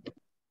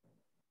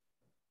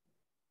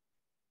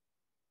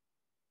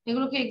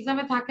 এগুলো কি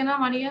এক্সামে থাকে না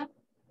মারিয়া?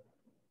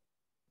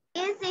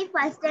 এস এই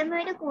ফার্স্ট টাইম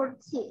আমি এটা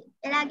করছি,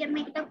 এর আগে আমি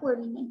এটা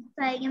করিনি,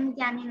 তাই আমি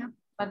জানি না।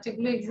 বাট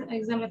এগুলো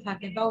এক্সামে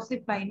থাকে।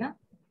 তৌসিফ পাই না?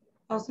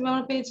 তৌসিফ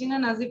আমরা পেয়েছি না?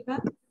 নাজিফা?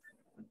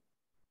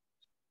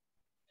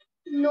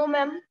 No,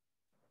 ma'am.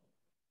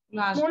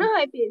 মনে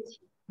হয় পেয়েছি।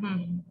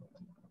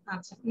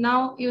 আচ্ছা, now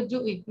you do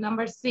it.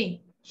 Number 6.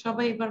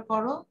 সবাই এবার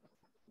করো।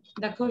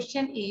 The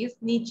question is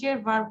নিচের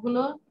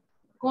ভার্বগুলো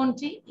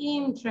কোনটি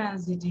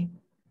intransitive?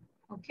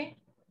 Okay,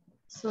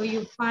 so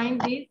you find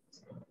it.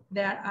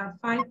 There are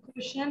 5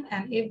 questions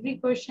and every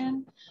question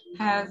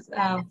has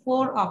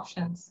 4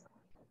 options.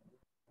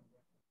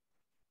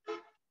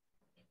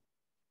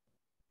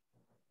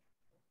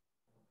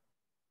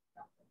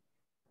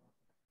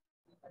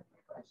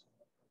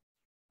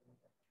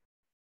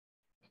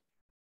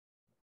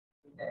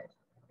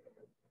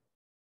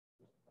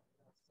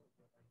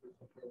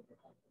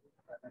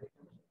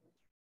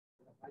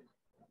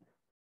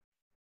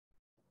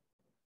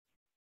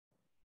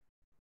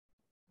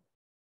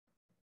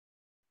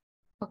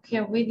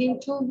 Okay, within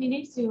 2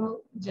 minutes you will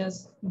just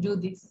do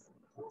this.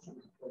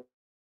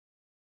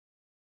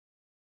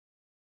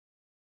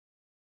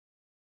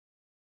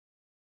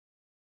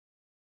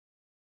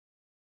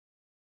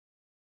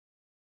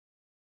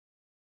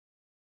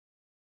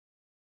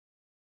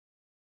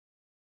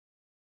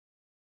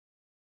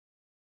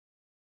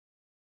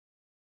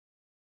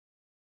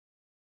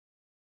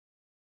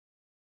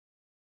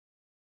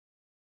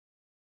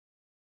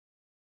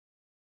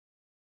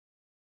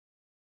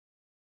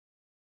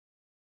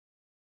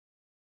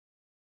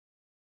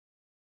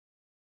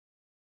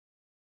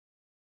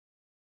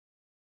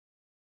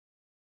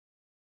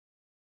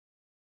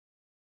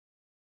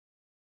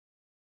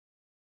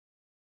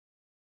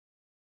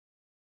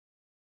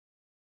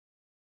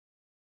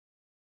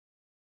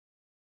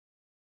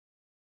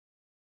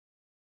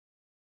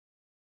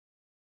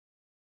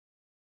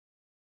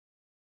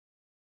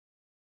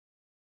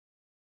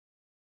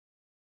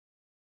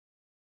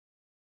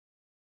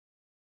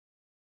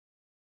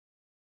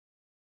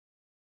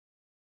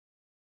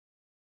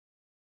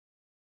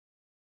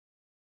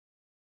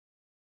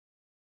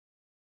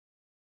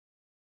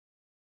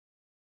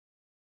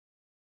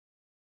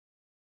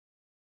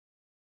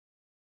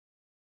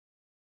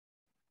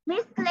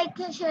 Miss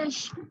লেখা শেষ,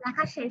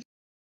 লেখা শেষ।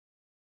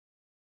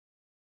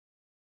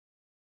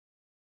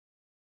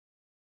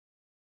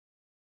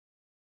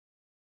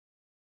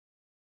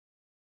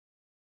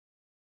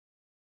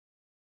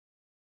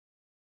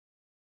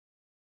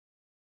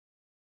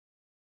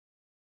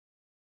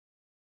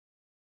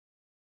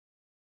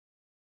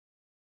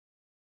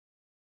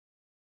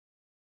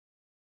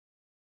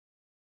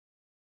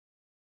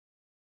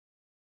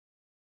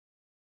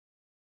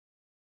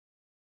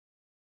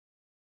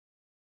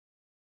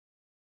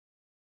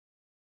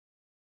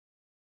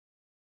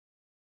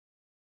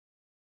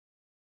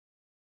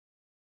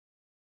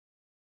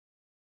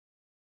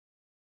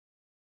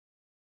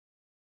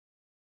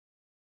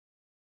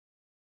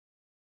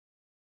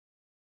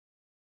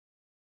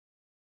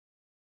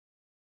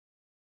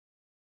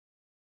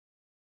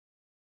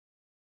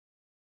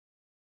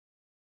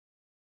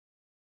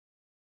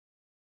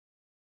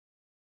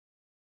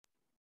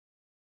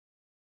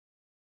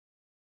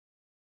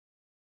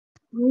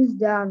 Miss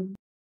done.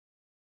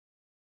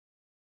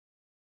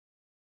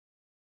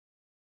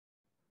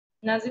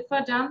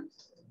 Nazifa done?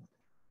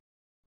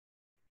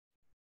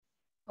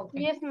 Okay.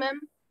 Yes, ma'am.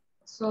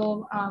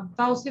 So,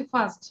 Tausi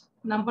first,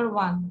 number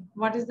 1.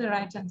 What is the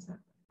right answer?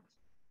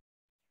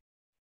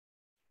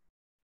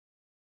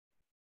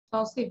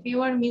 Tausi, if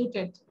you are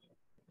muted.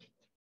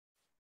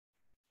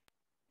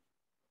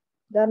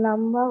 The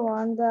number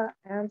 1, the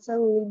answer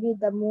will be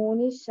the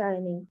moon is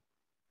shining.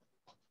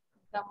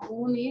 The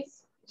moon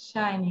is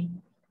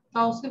shining.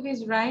 Tausif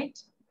is right.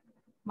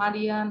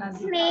 Maria,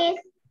 Nazifa. Miss.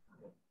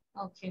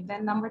 Okay,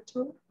 then number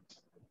 2.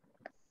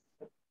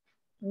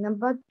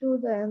 Number 2,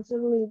 the answer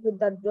will be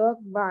the dog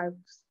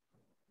barks.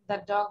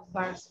 The dog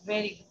barks.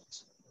 Very good.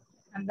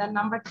 And then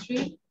number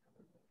 3.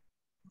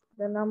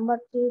 The number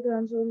 3, the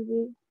answer will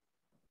be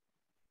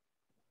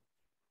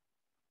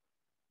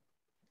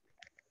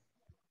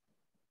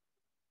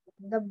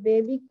the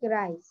baby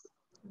cries.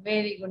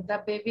 Very good. The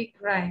baby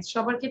cries.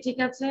 সবার কি ঠিক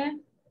আছে?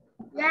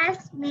 Yes,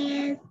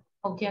 Miss.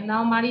 Okay,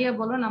 now Maria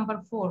bolo number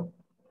 4.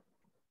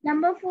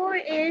 Number 4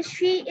 is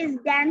she is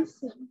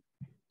dancing.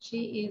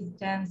 She is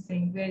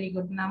dancing. Very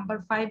good. Number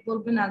 5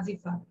 bolbe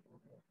Nazifa.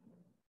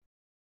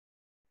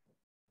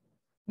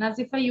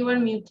 Nazifa, you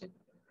are muted.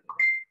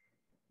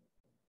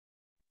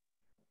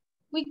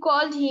 We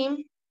called him.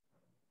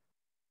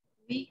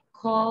 We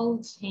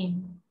called him.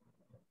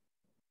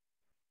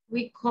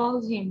 We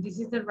called him. This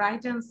is the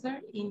right answer.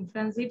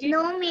 Intransitive.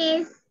 No,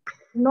 Miss.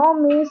 No,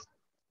 miss.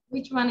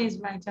 Which one is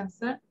right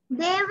answer?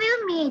 They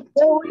will meet.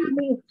 They will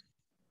meet.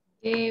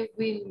 They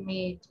will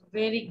meet.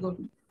 Very good.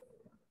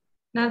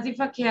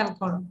 Nazifa খেয়াল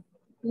করো।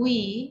 We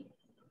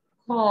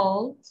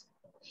called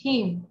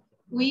him.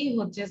 We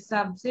হচ্ছে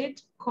subject,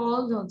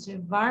 called হচ্ছে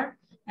verb,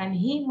 and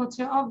him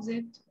হচ্ছে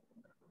object.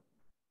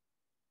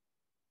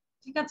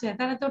 ঠিক আছে?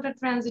 তাহলে তো ওটা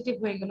transitive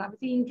হয়ে গেল। আমি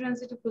তো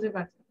intransitive খুঁজে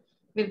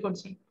বের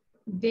করছি।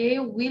 They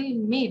will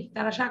meet.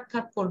 তারা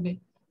সাক্ষাৎ করবে।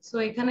 So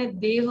এখানে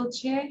they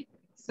হচ্ছে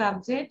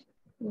subject,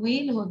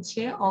 will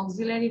হচ্ছে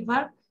auxiliary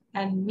verb,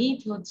 and meet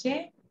হচ্ছে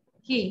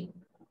কি?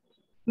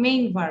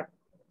 Main verb,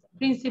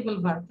 principal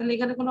verb. তাহলে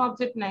এখানে কোনো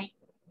object নাই।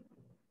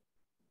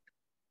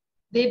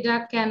 They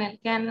dug canal.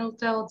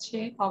 Canalটা হচ্ছে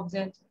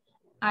object.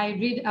 I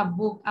read a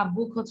book. A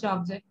book হচ্ছে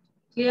object.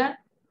 Clear?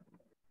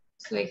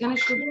 So এখানে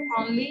শুধু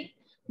only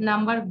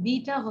number B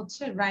টা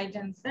হচ্ছে right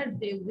answer.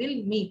 They will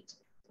meet.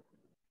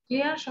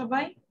 Clear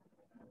সবাই?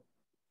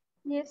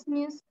 Yes,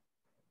 Miss.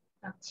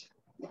 আচ্ছা।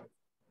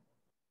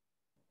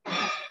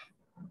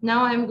 Now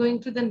I'm going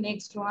to the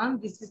next one.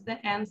 This is the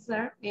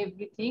answer.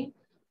 Everything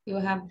you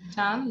have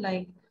done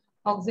like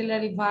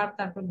auxiliary verb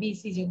তারপর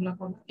BC যেগুলো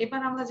করব।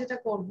 এবার আমরা যেটা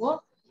করব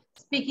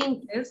স্পিকিং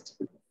টেস্ট।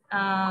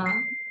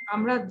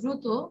 আমরা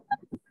দ্রুত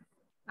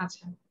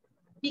আচ্ছা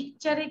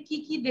পিকচারে কি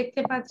কি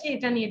দেখতে পাচ্ছি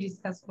এটা নিয়ে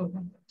ডিসকাস করব।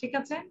 ঠিক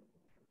আছে?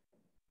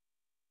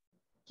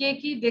 কে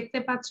কি দেখতে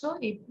পাচ্ছো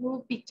এই পুরো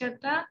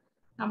পিকচারটা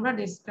আমরা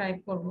ডেসক্রাইব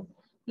করব।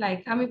 লাইক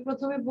আমি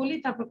প্রথমে বলি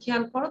তারপর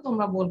খেয়াল করো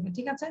তোমরা বলবে।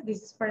 ঠিক আছে? This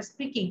is for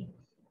speaking.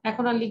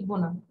 এখন আর লিখবো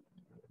না।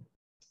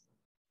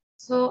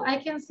 So I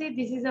can see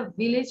this is a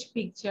village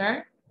picture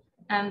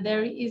and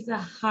there is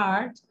a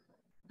heart.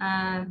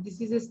 This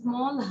is a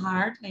small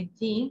heart, I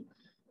think.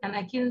 And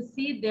I can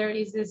see there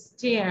is a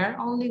stair,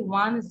 only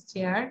one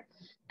stair.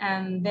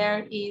 And there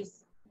is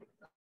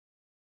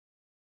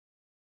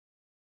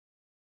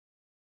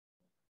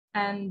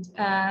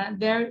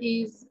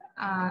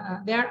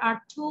there are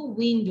 2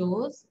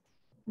 windows.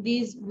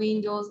 These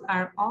windows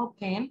are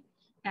open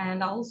and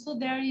also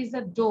there is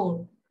a door.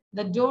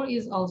 The door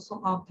is also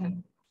open.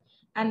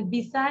 And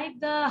beside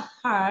the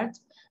heart,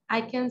 I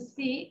can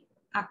see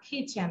a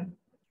kitchen.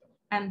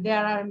 And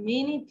there are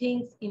many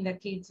things in the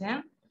kitchen.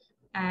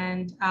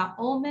 And a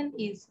woman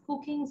is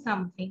cooking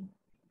something.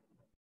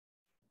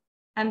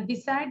 And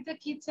beside the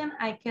kitchen,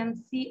 I can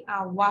see a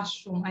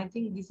washroom. I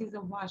think this is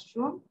a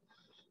washroom.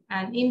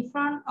 And in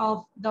front of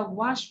the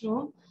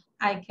washroom,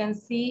 I can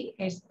see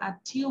it's a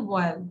tube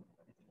well.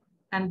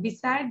 And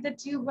beside the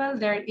tube well,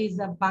 there is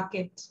a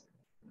bucket.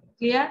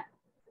 Clear?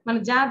 মানে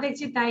যা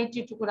দেখছি তাই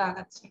একটু করে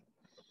আগাচ্ছি।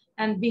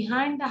 And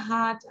behind the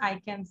hut, I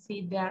can see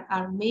there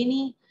are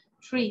many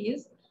trees,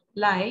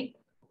 like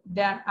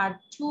there are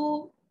 2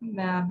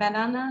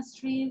 banana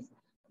trees,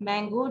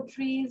 mango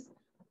trees,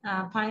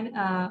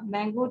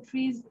 mango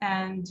trees,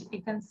 and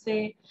you can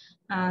say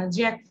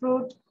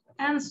jackfruit,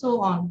 and so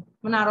on.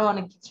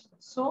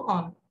 So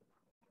on.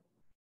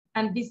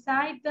 And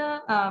beside the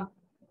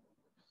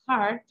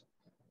heart,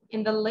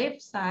 in the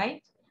left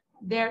side,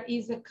 there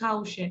is a cow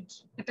shed.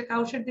 It's a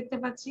cow shed দেখতে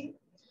পাচ্ছি.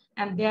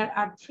 And there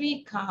are 3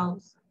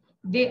 cows.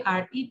 They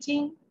are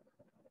eating,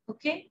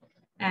 okay?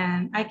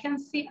 And I can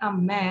see a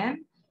man.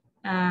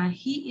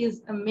 He is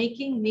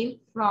making milk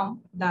from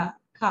the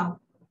cow.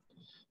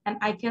 And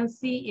I can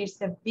see it's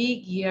a big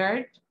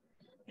yard.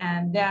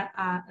 And there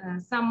are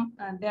some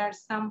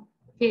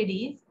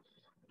paddies.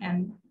 And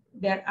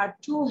there are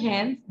 2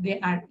 hens. They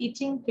are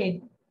eating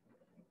paddy.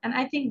 And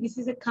I think this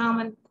is a calm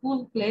and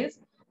cool place.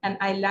 And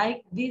I like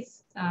this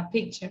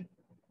picture.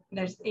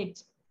 That's it.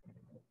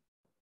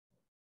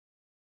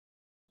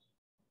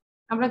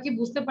 আমরা কি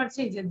বুঝতে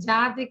পারছি যে যা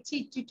দেখছি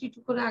একটু একটু একটু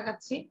করে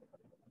আগাচ্ছি,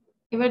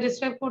 এবার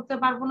ডিসক্রাইব করতে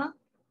পারবো না?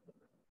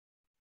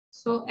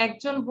 সো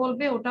একজন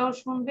বলবে, ওটাও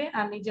শুনবে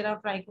আর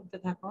নিজেরাও ট্রাই করতে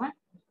থাকো। হ্যাঁ,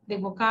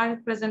 দেখবো কার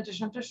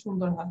প্রেজেন্টেশনটা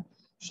সুন্দর হয়।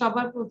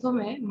 সবার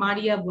প্রথমে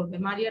মারিয়া বলবে,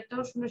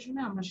 মারিয়াটাও শুনে শুনে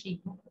আমরা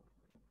শিখবো।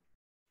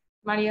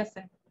 Maria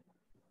sir,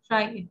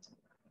 try it.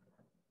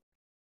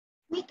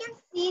 We can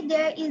see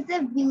there is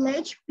a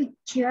village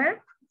picture.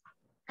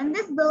 In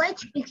this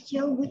village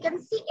picture, we can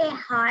see a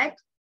hut.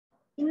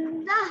 In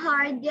the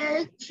hut, there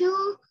are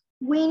two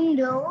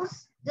windows.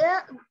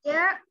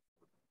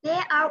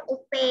 They are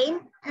open,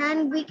 and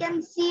we can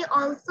see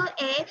also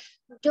a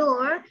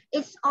door.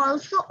 It's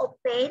also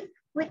open.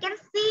 We can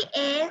see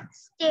a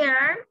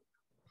stair.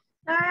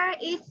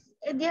 It's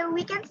there.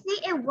 We can see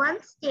a one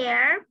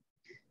stair.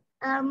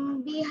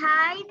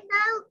 Behind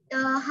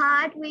the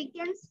hut, we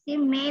can see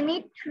many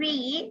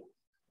trees.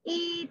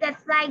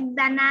 That's like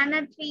banana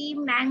tree,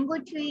 mango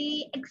tree,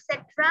 etc.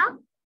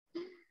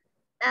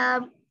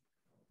 Um,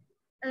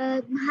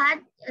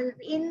 Hut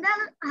in the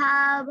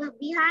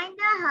behind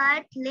the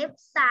hut left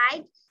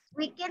side,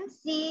 we can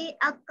see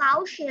a cow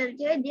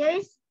shelter. There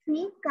is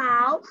 3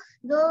 cows.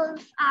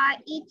 Those are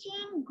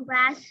eating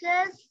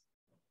grasses.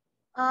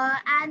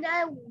 And a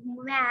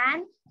man,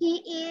 he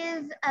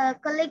is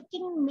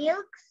collecting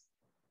milks.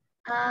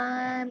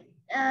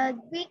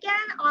 We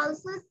can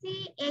also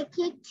see a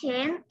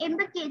kitchen. In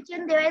the kitchen,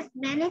 there is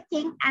many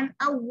things and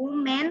a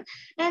woman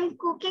and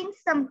cooking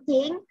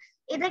something.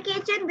 In the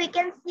kitchen, we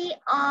can see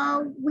a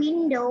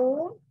window.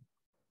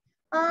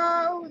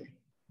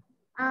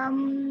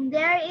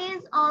 There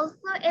is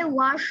also a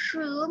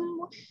washroom.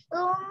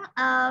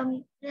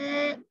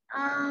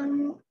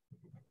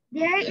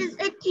 There is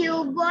a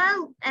tube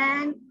well,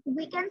 and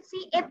we can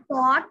see a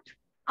pot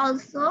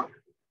also.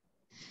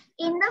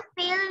 In the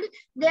field,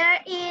 there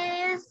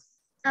is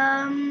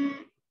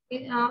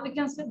we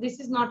can say this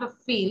is not a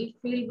field.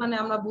 Field মানে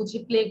আমরা বুঝি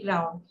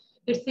playground.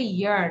 It's a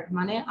yard,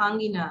 মানে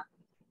আঙ্গিনা।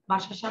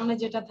 বাসার সামনে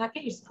যেটা থাকে,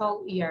 it's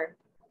called yard.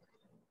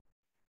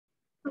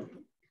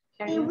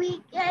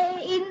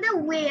 in the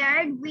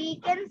yard, we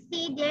can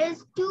see there's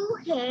 2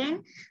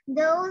 hens.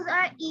 Those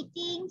are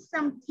eating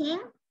something.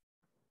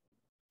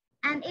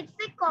 And it's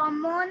a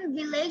common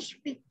village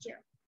picture.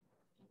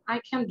 I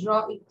can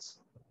draw it.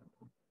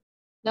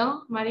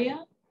 No,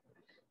 Maria?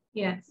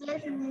 Yes.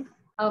 Yes, miss.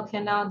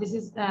 Okay, now this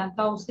is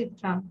Tausif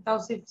turn.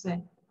 Tausif say.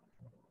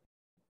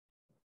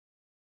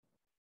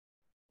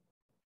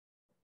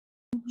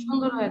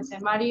 সুন্দর হয়েছে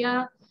মারিয়া।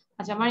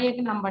 আচ্ছা,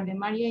 মারিয়াকে number they.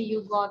 Maria, you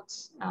got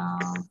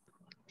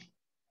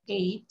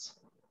 8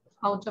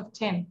 out of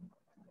 10.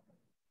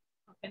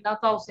 Okay, now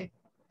Tausif.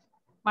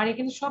 মারিয়া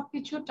কিন্তু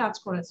সবকিছু touch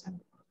করেছে।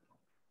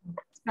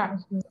 Start.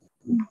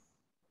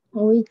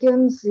 We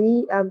can see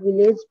a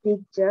village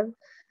picture.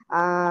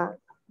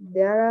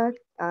 There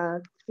are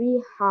 3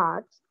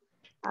 huts.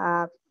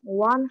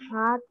 One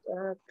hut,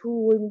 2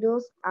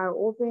 windows are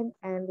open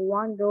and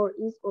 1 door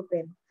is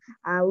open.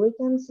 We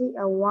can see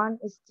 1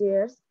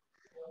 stairs.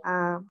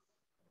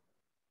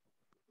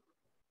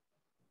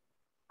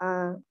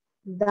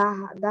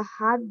 The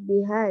hut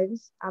behind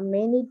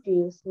many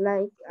trees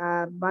like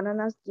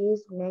banana trees,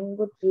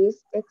 mango trees,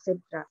 etc.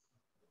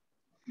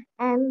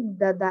 And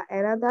the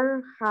another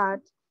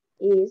hut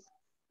is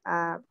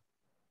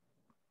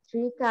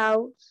 3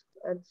 cows.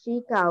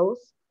 3 cows.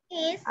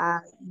 Yes.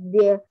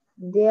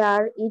 They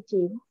are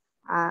eating.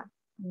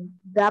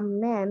 The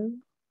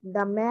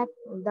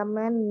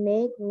man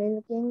make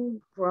milking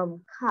from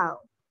cow,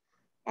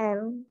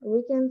 and we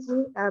can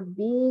see a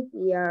big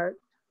yard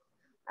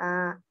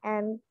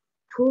and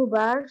 2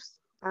 birds.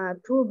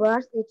 2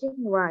 birds eating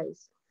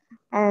rice,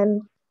 and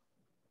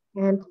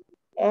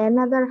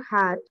another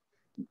hut.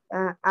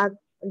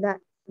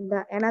 The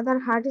another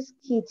hut is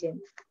kitchen.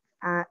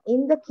 In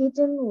the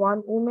kitchen,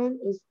 1 woman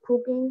is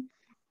cooking,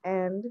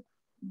 and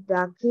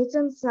the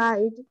kitchen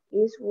side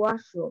is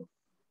washroom.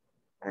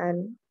 And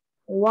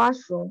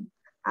washroom,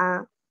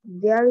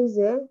 there is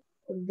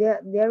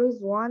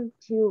 1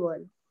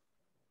 towel.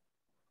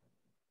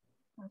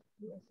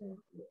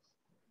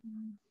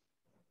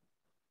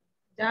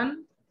 Done?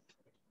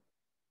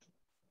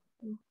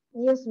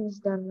 Yes, Miss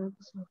Dana.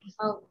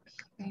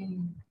 Okay.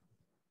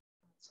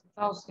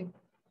 Tausif.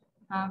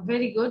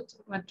 Very good.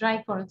 But try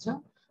করেছো.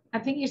 I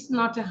think it's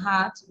not a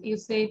hut. You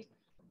said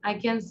I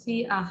can see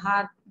a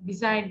hut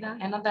beside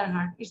another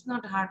hut. It's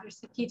not a hut.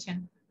 It's a kitchen.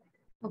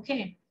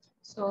 Okay.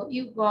 So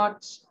you got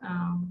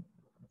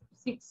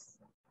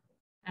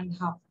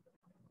 6.5.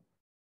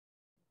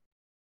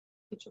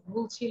 কিছু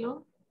ভুল ছিল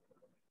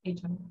এই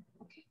জন্য।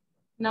 Okay.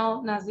 Now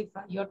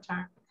Nazifa, your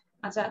turn.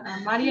 আচ্ছা,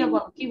 মারিয়া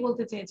বল কি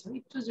বলতে চেয়েছো?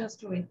 একটু জাস্ট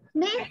ওয়েট।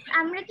 মিস,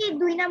 আমরা কি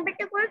 2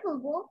 নাম্বারটা করে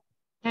ফেলবো?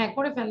 হ্যাঁ,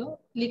 করে ফেলো।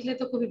 লিখলে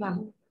তো খুবই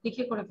ভালো।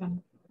 লিখে করে ফেলো।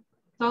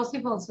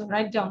 Tausif also,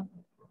 write down.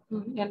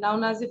 And now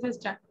Nazifa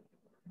start.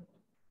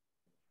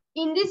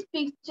 In this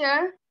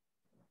picture,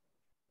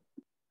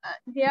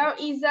 there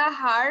is a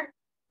heart.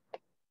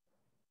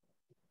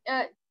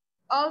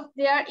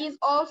 There is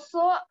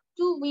also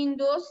 2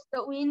 windows.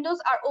 The windows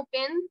are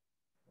open.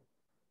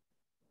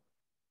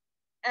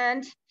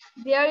 and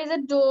there is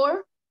a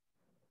door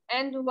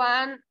and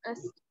one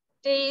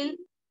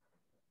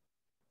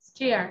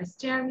Stair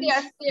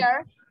means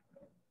stair.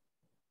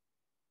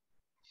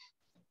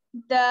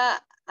 The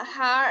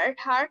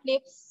her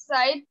left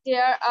side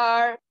there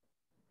are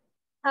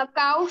a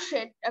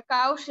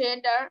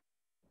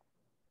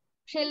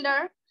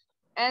shelter,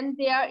 and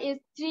there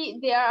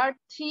are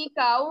three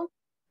cow.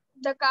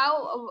 The cow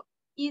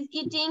is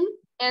eating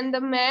and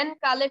the man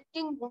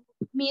collecting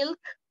milk,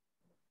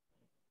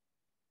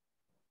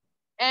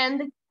 and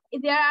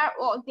there are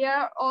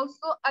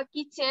also a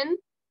kitchen.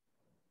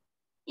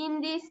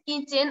 In this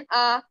kitchen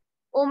a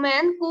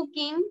woman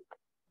cooking,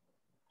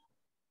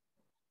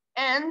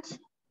 and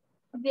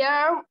there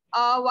are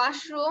a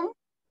washroom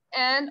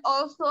and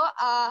also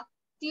a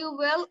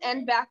towel and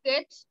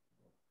bucket.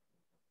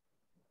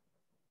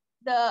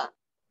 The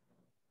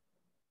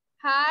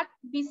heart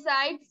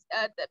beside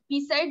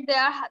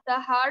the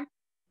heart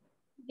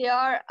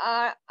there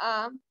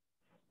are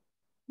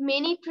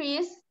many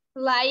trees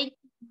like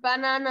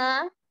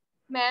banana,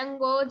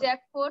 mango,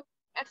 jackfruit,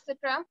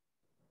 etc.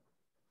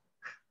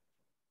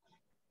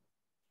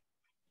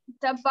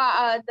 The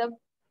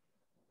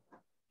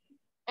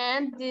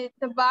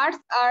birds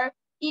are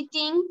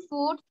eating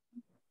food.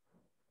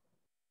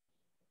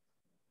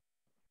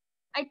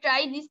 I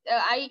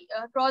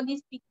draw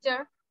this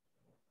picture.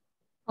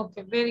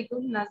 Okay, very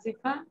good,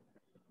 Nazifa.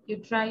 You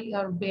try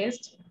your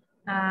best.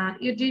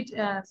 You did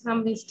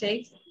some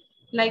mistakes,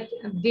 like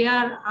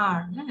there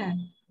are.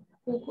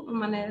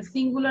 মানে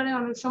সিঙ্গুলারে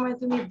অনেক সময়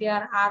তুমি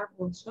there are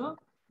বলছো,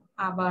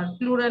 আবার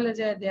প্লুরালে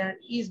যায় there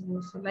is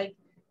বলছো। Like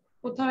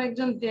কোথাও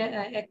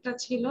একটা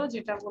ছিল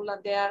যেটা বললা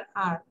there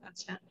are,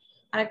 আচ্ছা।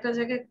 আরেকটা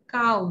জায়গায়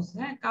cows,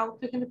 হ্যাঁ কাউ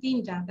তো এখানে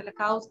তিনটা, তাহলে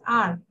cows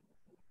are,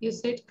 you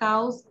said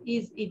cows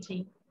is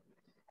eating,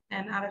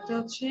 and আরেকটা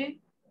হচ্ছে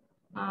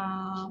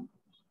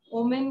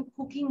woman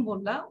cooking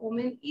bolla,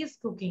 woman is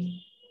cooking.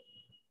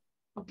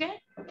 Okay,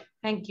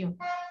 thank you.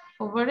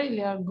 Overall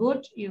you are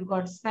good, you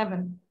got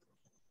 7.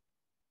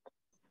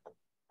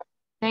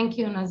 Thank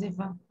you,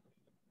 Nazifa.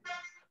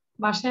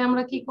 বাসায়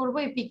আমরা কি করব,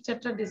 এই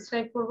পিকচারটা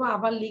ডেসক্রাইব করব,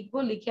 আবার লিখবো,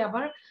 লিখে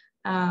আবার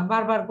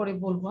বারবার করে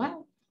বলবো, হ্যাঁ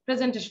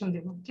প্রেজেন্টেশন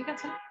দেব, ঠিক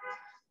আছে?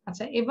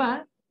 আচ্ছা, এবার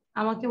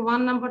আমাকে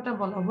 1 নাম্বারটা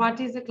বলো, what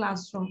is a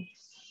classroom?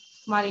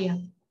 Maria.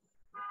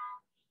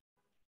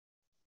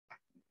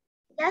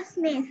 Yes,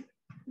 miss.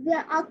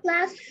 A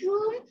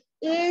classroom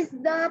is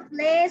the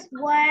place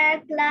where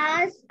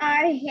classes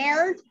are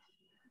held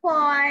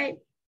for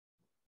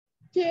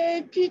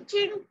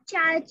teaching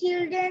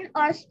children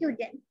or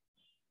students.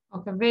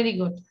 Okay, very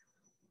good.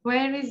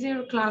 Where is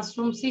your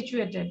classroom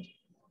situated?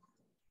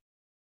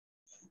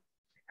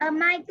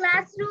 My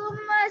classroom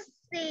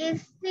is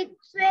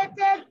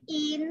situated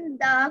in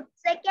the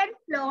 2nd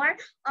floor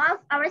of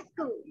our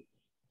school.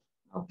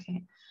 Okay.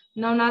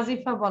 Now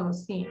Nazifa bolo,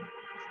 see.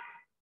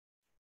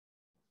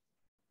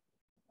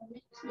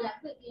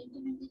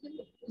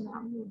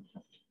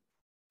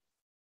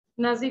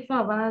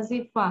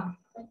 Nazifa,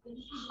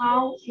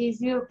 how is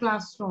your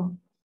classroom?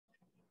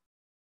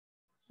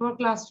 Your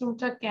classroom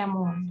ta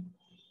kemon?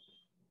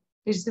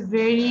 It's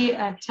very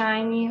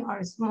tiny or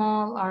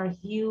small or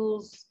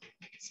huge,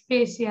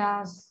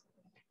 spacious.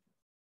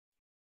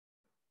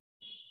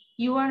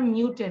 You are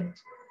muted,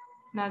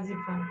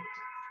 Nazifa.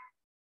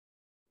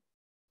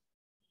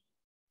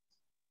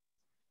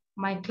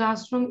 My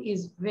classroom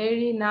is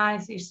very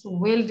nice. It's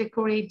well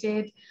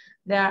decorated.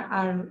 There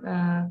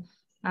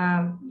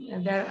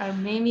are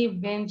many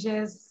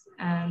benches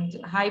and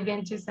high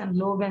benches and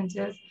low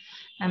benches,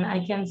 and I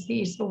can see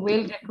it's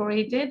well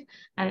decorated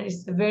and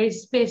it's very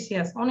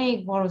spacious. অনেক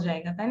বড়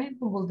জায়গা, তাই না?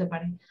 একটু বলতে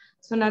পারি।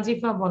 So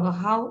Nazifa বলো,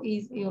 how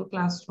is your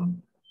classroom?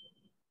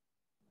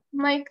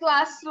 My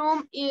classroom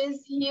is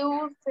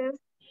huge.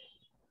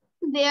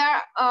 There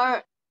are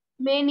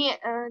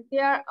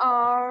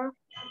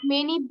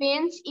many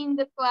benches in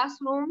the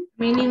classroom.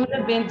 Many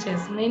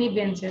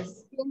benches.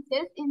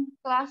 Benches in the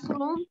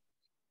classroom.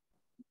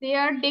 They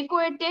are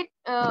decorated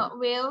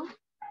well.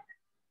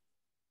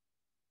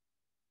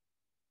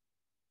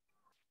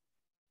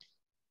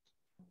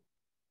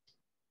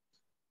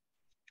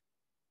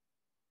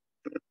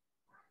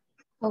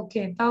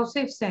 Okay,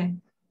 Tausif said,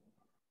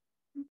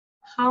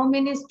 how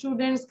many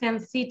students can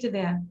sit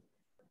there?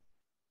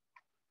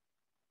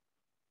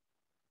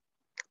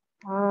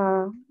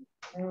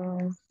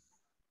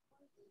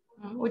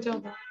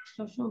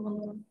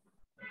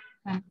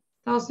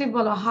 Tausif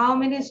bolo, how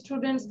many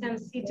students can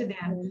sit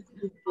there?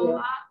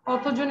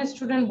 কতজন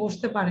student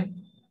বসতে পারে?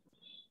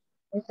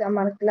 এটা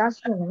আমার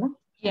classroom না?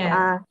 Yes.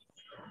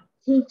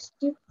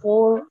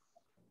 64.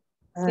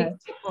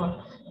 64.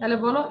 তাহলে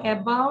বলো,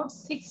 about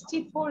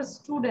 64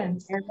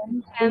 students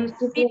can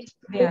sit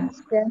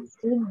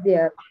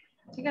there.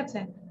 ঠিক আছে?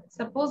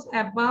 Suppose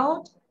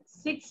about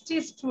 60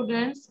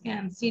 students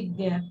can sit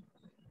there.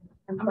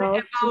 আমরা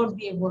about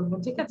দিয়ে বলবো,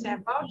 ঠিক আছে?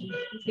 About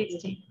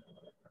 60.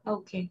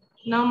 Okay.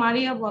 Now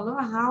Maria bolo,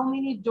 how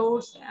many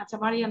doors? আচ্ছা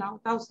Maria নাও,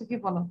 তাওসিফি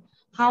বলো,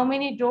 how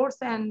many doors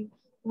and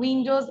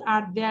windows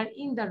are there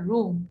in the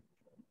room?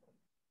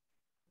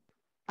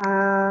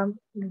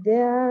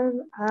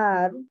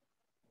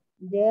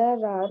 There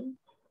are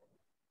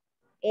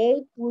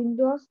 8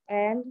 windows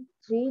and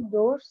 3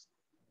 doors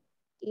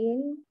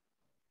in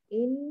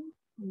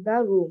the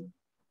room.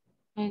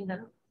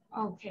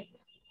 ওকে,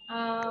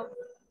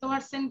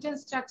 তোমার sentence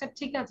structure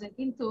ঠিক আছে,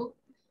 কিন্তু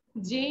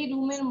যেই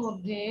রুমের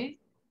মধ্যে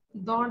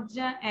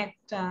দরজা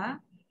একটা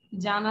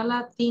জানালা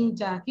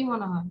তিনটা, কি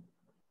মনে হয়?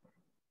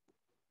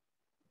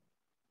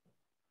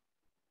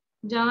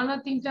 জানালা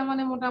তিনটা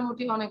মানে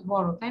মোটামুটি অনেক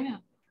বড়, তাই না?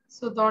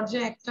 সো দরজা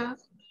একটা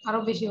আরো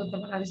বেশি হতে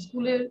পারে। আর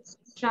স্কুলে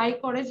ট্রাই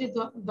করে যে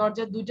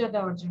দরজা দুইটা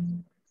দেওয়ার জন্য,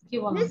 কি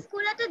বলো?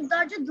 স্কুলে তো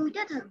দরজা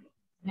দুইটা থাকবে।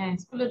 হ্যাঁ,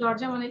 স্কুলে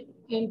দরজা মানে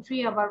এন্ট্রি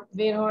আবার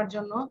বের হওয়ার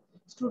জন্য,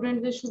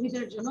 স্টুডেন্টদের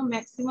সুবিধার জন্য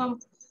ম্যাক্সিমাম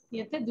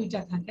ইয়েতে দুইটা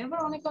থাকে। আবার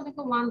অনেক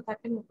ওয়ান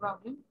থাকে, নো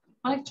প্রবলেম।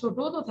 অনেক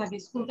ছোটও তো থাকে,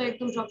 স্কুলটা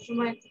একদম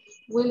সবসময়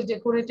ওয়েল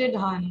ডেকোরেটেড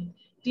হয় না,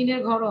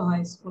 টিনের ঘরও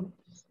হয় স্কুল।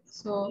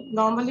 সো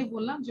নর্মালি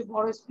বললাম যে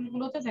বড়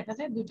স্কুলগুলোতে দেখা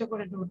যায় দুইটা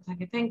করে ডোর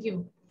থাকে। Thank you.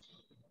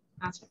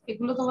 আচ্ছা,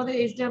 এগুলো তোমাদের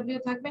এইচডব্লিউ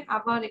থাকবে,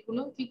 আবার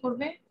এগুলো কি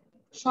করবে,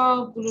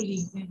 সবগুলো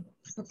লিখবে।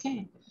 ওকে,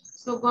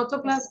 সো গত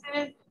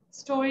ক্লাসের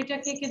স্টোরিটা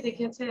কে কে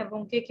দেখেছে এবং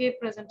কে কে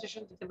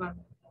প্রেজেন্টেশন দিতে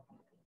পারবে?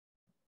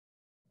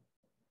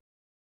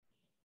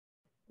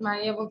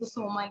 মারিয়া বলতেছে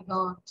ও মাই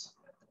god.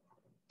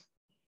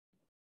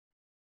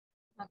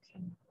 Okay,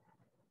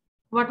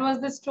 what was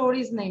the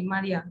story's name,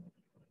 Maria?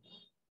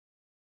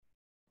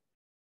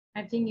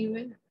 I think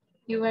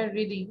you were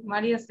reading.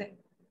 Maria said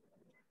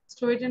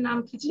স্টোরিটার নাম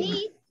কি ছিল?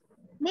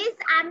 মিস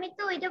আমি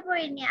তো ওইটা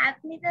পড়িনি,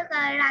 আপনি তো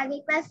আগে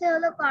ক্লাসে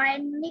হলো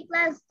করেননি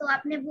ক্লাস, তো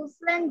আপনি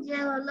বুঝলেন যে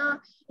হলো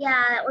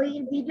ওই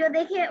ভিডিও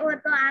দেখে ও,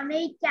 তো আমি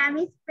টাইম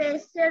ইজ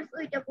প্রেশিয়াস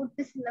ওইটা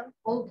পড়তেছিলাম।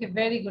 ওকে,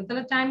 ভেরি গুড।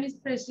 তাহলে টাইম ইজ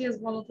প্রেশিয়াস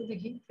বলো তো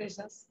দেখি,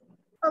 precious.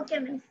 Okay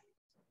miss.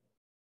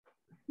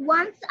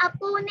 Once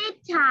upon a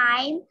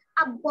time,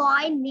 a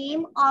boy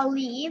named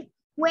Olive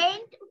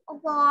went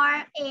for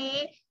a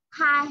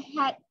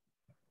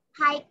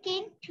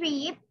hiking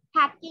trip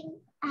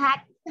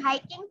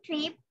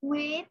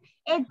with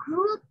a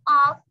group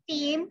of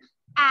team,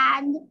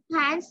 and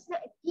hence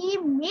he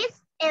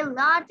missed a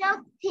lot of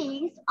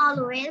things.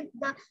 Always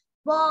the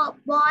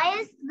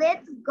boys,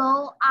 let's go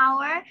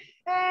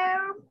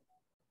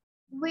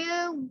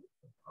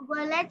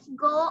let's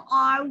go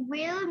or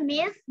we'll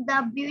miss the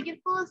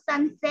beautiful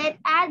sunset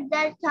at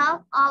the top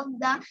of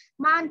the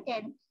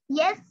mountain.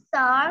 Yes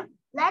sir,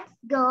 let's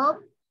go.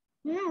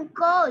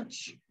 Coach,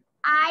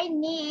 I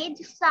need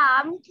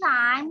some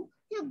time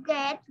to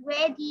get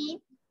ready.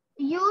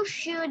 You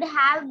should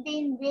have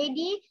been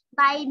ready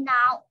by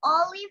now.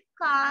 Olive,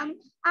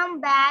 come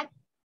back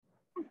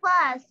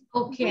first.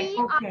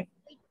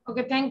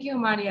 Okay, thank you,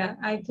 Maria.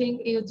 I think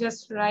you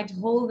just write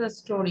whole the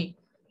story.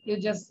 You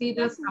just see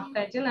the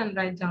subtitle and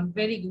write down.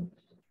 Very good.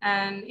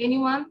 And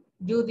anyone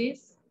do this?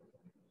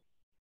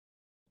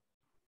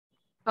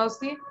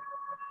 Kausi,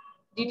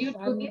 did you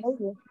do this?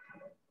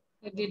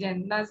 You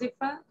didn't.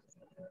 Nazifa,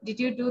 did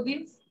you do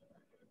this?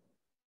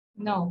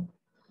 No.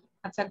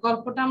 আচ্ছা,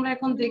 গল্পটা আমরা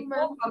এখন দেখবো,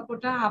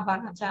 গল্পটা আবার।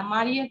 আচ্ছা,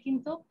 মারিয়া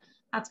কিন্তু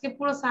আজকে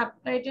পুরো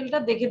সাবটাইটেলটা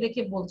দেখে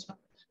দেখে বলছো,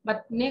 বাট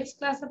নেক্সট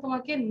ক্লাসে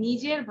তোমাকে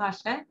নিজের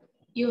ভাষায়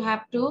you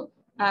have to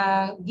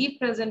give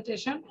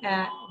presentation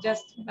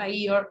just by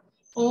your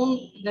own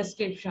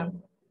description.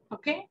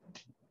 Okay?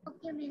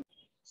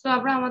 So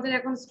আমরা আমাদের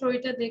এখন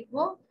স্টোরিটা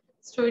দেখবো,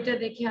 স্টোরিটা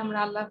দেখে আমরা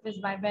আল্লাহ হাফেজ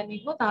বাই বাই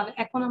নিবো। তাহলে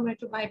এখন আমরা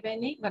একটু বাই বাই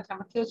নেই, বাট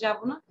আমরা কেউ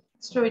যাবো না,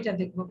 স্টোরিটা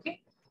দেখবো। ওকে,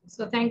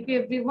 so thank you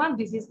everyone,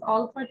 this is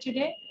all for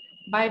today.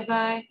 Bye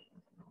bye,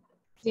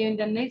 see you in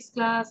the next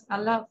class.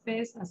 Allah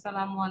hafiz,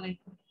 assalamu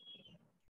alaikum.